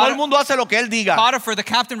respeta. Todo el mundo hace lo que él diga. Potiphar, the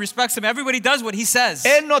captain, respects him. Everybody does what he says.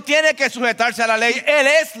 Él no tiene que sujetarse a la ley. Él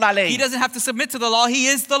es la ley. He doesn't have to submit to the law. He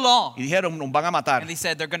is the law. Y dijeron, nos van a matar. And they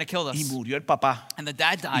said, they're going to kill Y us. murió el papá. And the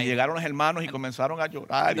dad Y died. llegaron los hermanos y comenzaron a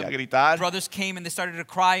llorar y a gritar. Brothers came and they started to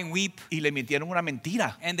cry and weep. Y le metieron una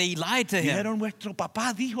mentira. And they lied to him. Dijeron, nuestro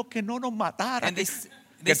papá dijo que no nos matara. And Que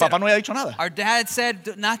they el papá no había dicho nada. our dad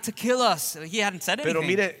said not to kill us. He hadn't said anything. Pero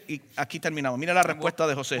mire, y aquí terminamos. Mire la respuesta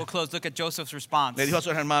de José. We'll close. Look at Joseph's response. Le dijo a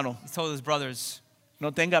sus hermanos, He told his brothers,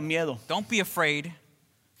 no tengan miedo. don't be afraid.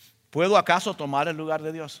 ¿Puedo acaso tomar el lugar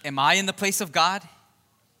de Dios? Am I in the place of God?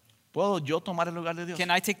 ¿Puedo yo tomar el lugar de Dios? Can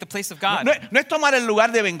I take the place of God? No es tomar el lugar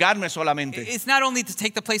de vengarme solamente. It's not only to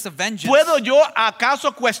take the place of vengeance. ¿Puedo yo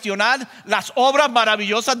acaso cuestionar las obras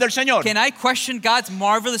maravillosas del Señor? Can I question God's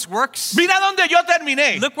marvelous works? Mira donde yo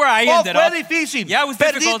terminé. Look where I ended fue up. difícil. Yeah, it was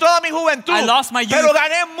Perdí difficult. toda mi juventud. I lost my youth. Pero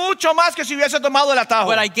gané mucho más que si hubiese tomado el atajo.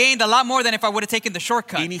 But I gained a lot more than if I would have taken the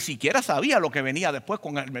shortcut. Y ni siquiera sabía lo que venía después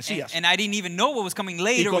con el Mesías. And I didn't even know what was coming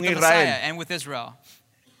later con with the Israel. Messiah and with Israel.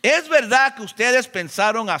 Es verdad que ustedes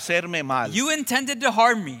pensaron hacerme mal. You intended to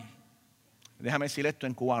harm me. Déjame decir esto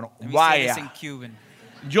en cubano. Let me say this in Vaya. Cuban.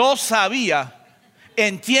 Yo sabía,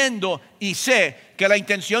 entiendo y sé que la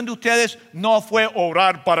intención de ustedes no fue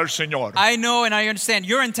obrar para el Señor. I know and I understand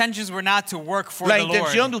your intentions were not to work for La the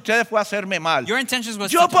intención Lord. de ustedes fue hacerme mal. Your intentions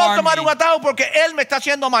was Yo to puedo harm tomar me. un atajo porque él me está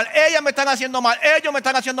haciendo mal, ellas me están haciendo mal, ellos me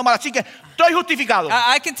están haciendo mal, así que estoy justificado.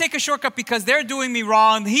 I can take a shortcut because they're doing me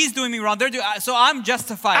wrong, he's doing me wrong, so I'm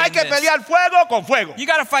justified Hay in que this. pelear fuego con fuego. You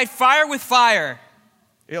got to fight fire with fire.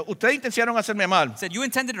 Ustedes intentaron hacerme mal, Said you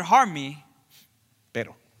intended to harm me,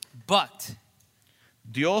 pero but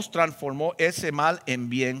Dios transformó ese mal en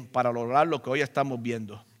bien para lograr lo que hoy estamos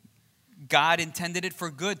viendo. God intended it for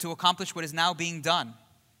good to accomplish what is now being done.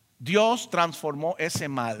 Dios transformó ese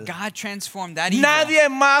mal. God transformed that evil. Nadie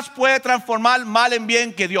más puede transformar mal en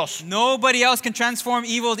bien que Dios. Nobody else can transform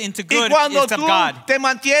evil into Y good cuando except tú God. te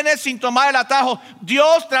mantienes sin tomar el atajo,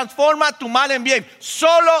 Dios transforma tu mal en bien.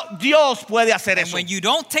 Solo Dios puede hacer And eso. when you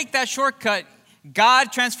don't take that shortcut,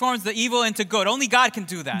 God transforms the evil into good. Only God can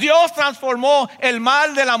do that. Dios transformó el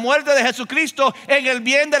mal de la muerte de Jesucristo en el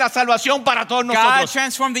bien de la salvación para todos God nosotros.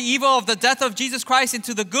 transformed the evil of the death of Jesus Christ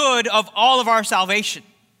into the good of all of our salvation.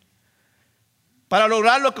 Para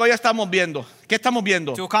lograr lo que hoy estamos viendo. ¿Qué estamos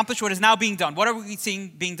viendo? To accomplish what is now being done. What are we seeing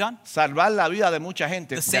being done? Salvar la vida de mucha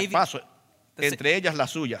gente, The de saving- paso, the sa- entre ellas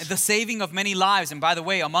las suyas. The saving of many lives, and by the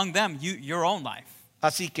way, among them, your own life.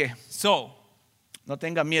 Así que So no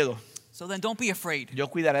tengan miedo. then don't be afraid. Yo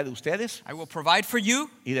cuidaré de ustedes I will provide for you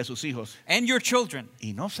y de sus hijos. and your children.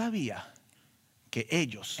 Y no sabía que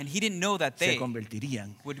ellos And he didn't know that se they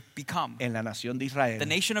convertirían would become en la nación de Israel, the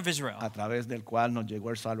nation of Israel, a través del cual nos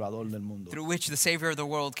llegó el Salvador del mundo. through which the Savior of the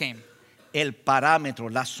world came. El parámetro,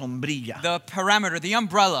 la sombrilla, The parameter, the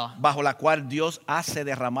umbrella bajo la cual Dios hace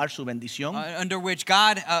derramar su bendición, under which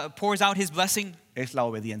God pours out his blessing es la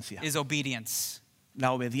obediencia. is obedience.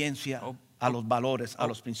 La obediencia a los valores, a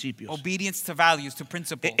los principios. Obedience to values, to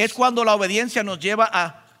principles. Es cuando la obediencia nos lleva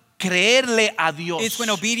a creerle a Dios. It's when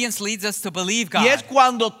obedience leads us to believe God. Y es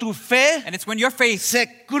cuando tu fe And it's when your faith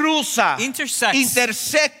se cruza, Intersects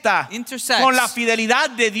con la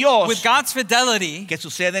fidelidad de Dios, with God's fidelity, que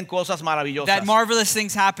suceden cosas maravillosas. that marvelous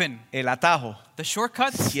things happen. El atajo The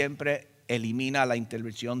shortcuts, siempre elimina la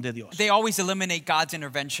intervención de Dios. they always eliminate God's Y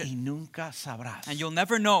intervention. nunca sabrás And you'll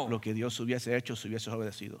never know lo que Dios hubiese hecho si hubieses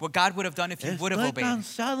obedecido. what God would have done if you would have Estoy obeyed.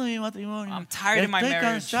 cansado de mi matrimonio. I'm tired of my Estoy marriage.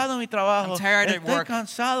 cansado de mi trabajo. I'm tired at Estoy work.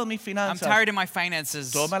 cansado de mis I'm finanzas. tired of my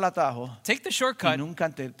finances. Toma el atajo Take the y shortcut, nunca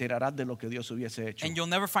te enterarás de lo que Dios hubiese hecho. and you'll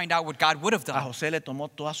never find out what God would have A done. José le tomó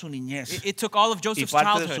toda su niñez It took all of y Joseph's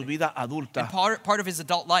parte de su childhood vida adulta, and part of his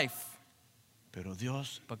adult life, pero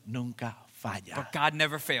Dios nunca falla. but God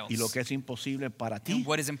never fails. Y lo que es imposible para ti And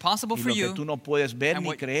what is impossible y for lo que you, tú no puedes ver and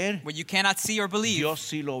ni creer, what you cannot see or believe, Dios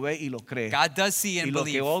sí lo ve y lo cree. God does see Y and lo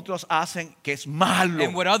que believe. otros hacen que es malo,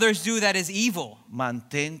 And what others do that is evil,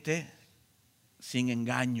 mantente sin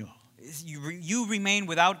engaño. you remain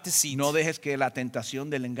without deceit. No dejes que la tentación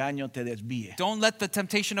del engaño te desvíe, Don't let the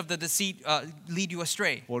temptation of the deceit lead you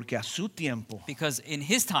astray, porque a su tiempo because in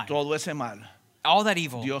his time, todo ese mal all that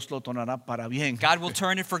evil, Dios lo tornará para bien, God will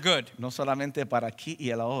turn it for good, no solamente para aquí y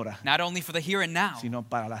el ahora, not only for the here and now, sino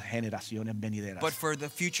para las generaciones venideras. but for the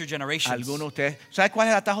future generations. Algunos de ustedes, ¿sabe cuál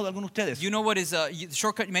es el atajo de algunos de ustedes? You know what is the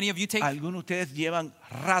shortcut many of you take? Algunos de ustedes llevan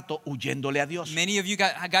rato huyéndole a Dios. Many of you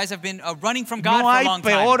guys have been running from God No for a hay long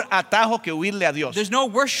time. peor atajo que huirle a Dios. There's no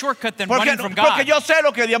worse shortcut than Porque, running from porque God. yo sé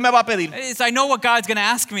lo que Dios me va a pedir. I know what God's going to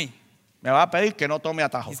ask me. Me va a pedir que no tome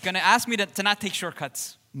atajos. He's going to ask me to not take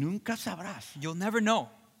shortcuts. Nunca sabrás You'll never know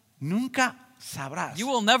nunca sabrás You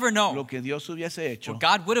will never know lo que Dios hubiese hecho what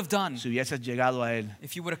God would have done si hubieses llegado a Él.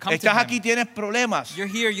 if you would have come to Estás Him. aquí, tienes problemas. You're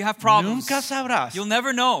here, you have problems. Nunca sabrás You'll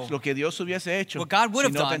never know lo que Dios hubiese hecho what God would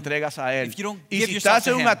si have no te done entregas a Él. if you don't Y give si yourself estás to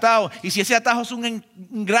en un Him. atajo, y si ese atajo es un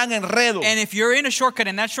gran enredo, And if you're in a shortcut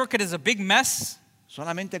and that shortcut is a big mess,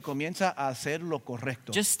 solamente comienza a hacer lo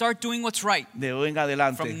correcto just start doing what's right de hoy en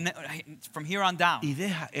adelante from here on down. y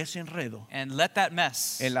deja ese enredo And let that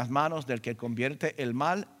mess, en las manos del que convierte el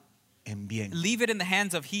mal en bien. leave it in the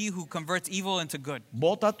hands of He who converts evil into good.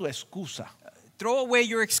 Bota tu excusa, Throw away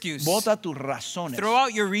your excuse. bota tus razones Throw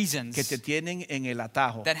out your que reasons te tienen en el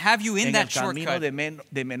atajo, that have you in en el that camino shortcut,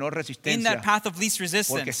 de menor in resistencia, that path of least porque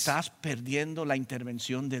resistance, estás perdiendo la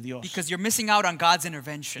intervención de Dios because you're missing out on God's y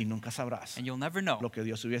intervention. nunca sabrás And you'll never know lo que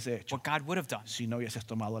Dios hubiese hecho what God would have done si no hubieses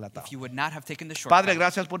tomado el atajo. if you would not have taken the Padre, shortcut.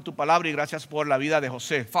 gracias por tu palabra y gracias por la vida de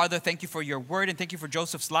José. Father, thank you for your word and thank you for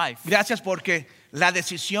Joseph's life. Gracias porque la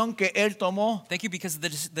decisión que él tomó Thank you because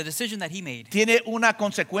the decision that he made tiene una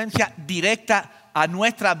consecuencia directa a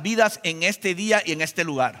nuestras vidas en este día y en este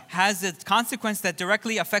lugar. has a consequence that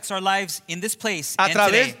directly affects our lives in this place A and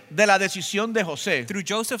través today. de la decisión de José, Through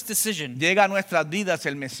Joseph's decision, llega a nuestras vidas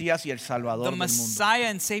el Mesías y el Salvador the del mundo, Messiah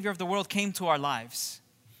and Savior of the world came to our lives,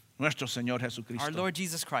 nuestro Señor our Jesucristo. Lord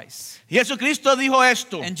Jesus Christ. Y Jesucristo dijo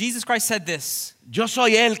esto: And Jesus Christ said this, yo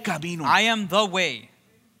soy el camino. I am the way.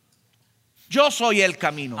 Yo soy el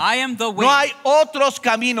camino. I am the way. No hay otros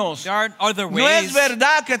caminos. There are other No es ways.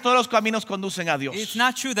 verdad que todos los caminos conducen a Dios. It's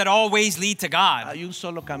not true that all ways lead to God. Hay un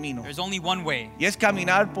solo camino. There's only one way. Y es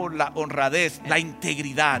caminar por la honradez, la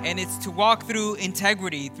integridad. And it's to walk through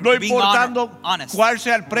integrity, No through being importando honest. cuál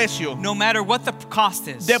sea el precio. No matter what the cost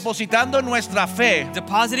is. Depositando nuestra fe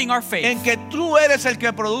Depositing our faith en que tú eres el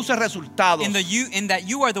que produce resultados. in that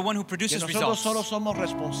you are the one who Que produces nosotros results. solo somos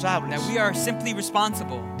responsables That we are simply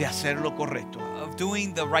responsible de hacer lo correcto of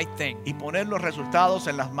doing the right thing y poner los resultados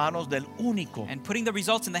en las manos del único and putting the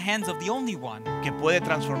results in the hands of the only one que puede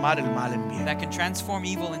transformar el mal en bien. that can transform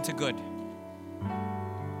evil into good.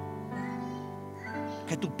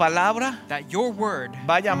 Que tu palabra That your word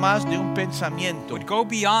vaya más de un pensamiento would go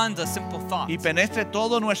beyond a simple thought y penetre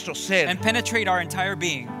todo nuestro ser and penetrate our entire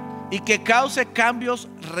being. y que cause cambios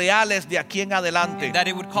reales de aquí en adelante. That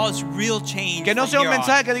it would cause real change. Que no from sea un here on.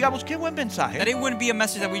 mensaje que digamos, qué buen That mensaje. it wouldn't be a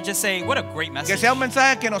message that we just say, what a great Que message. sea un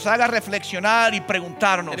mensaje que nos haga reflexionar y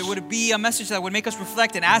preguntarnos That it would be a message that would make us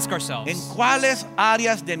reflect and ask ourselves, en cuáles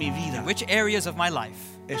áreas de mi vida which areas of my life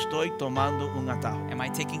estoy tomando un atajo. am I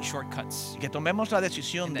taking shortcuts? Y que tomemos la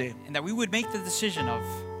decisión de And that we would make the decision of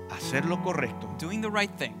hacer lo correcto doing the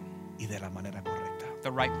right thing, y de la manera correcta. the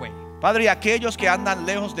right way. Padre, y aquellos que andan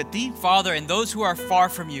lejos de ti, Father, and those who are far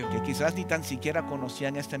from you, que quizás ni tan siquiera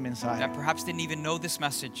conocían este mensaje, that perhaps didn't even know this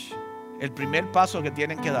message, el primer paso que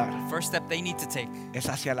tienen que dar first step they need to take es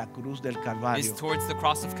hacia la cruz del is Calvario. towards the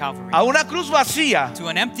cross of Calvary. A una cruz vacía, To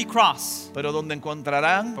an empty cross, pero donde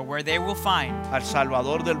encontrarán but where they will find al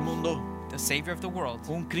Salvador del mundo, the Savior of the world,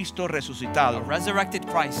 un Cristo a resucitado, resurrected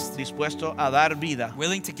Christ, dispuesto a dar vida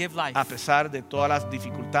willing to give life a pesar de todas las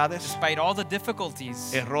dificultades, despite all the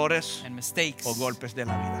difficulties errores and mistakes o golpes de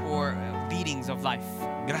la vida. or beatings of life.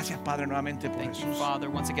 Gracias, Padre, nuevamente por Thank you, Jesús. Father,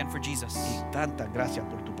 once again for Jesus. Y tantas gracias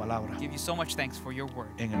por tu palabra. Give you so much thanks for your word.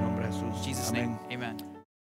 En el nombre de Jesús. In Jesus' Amén. name, amen.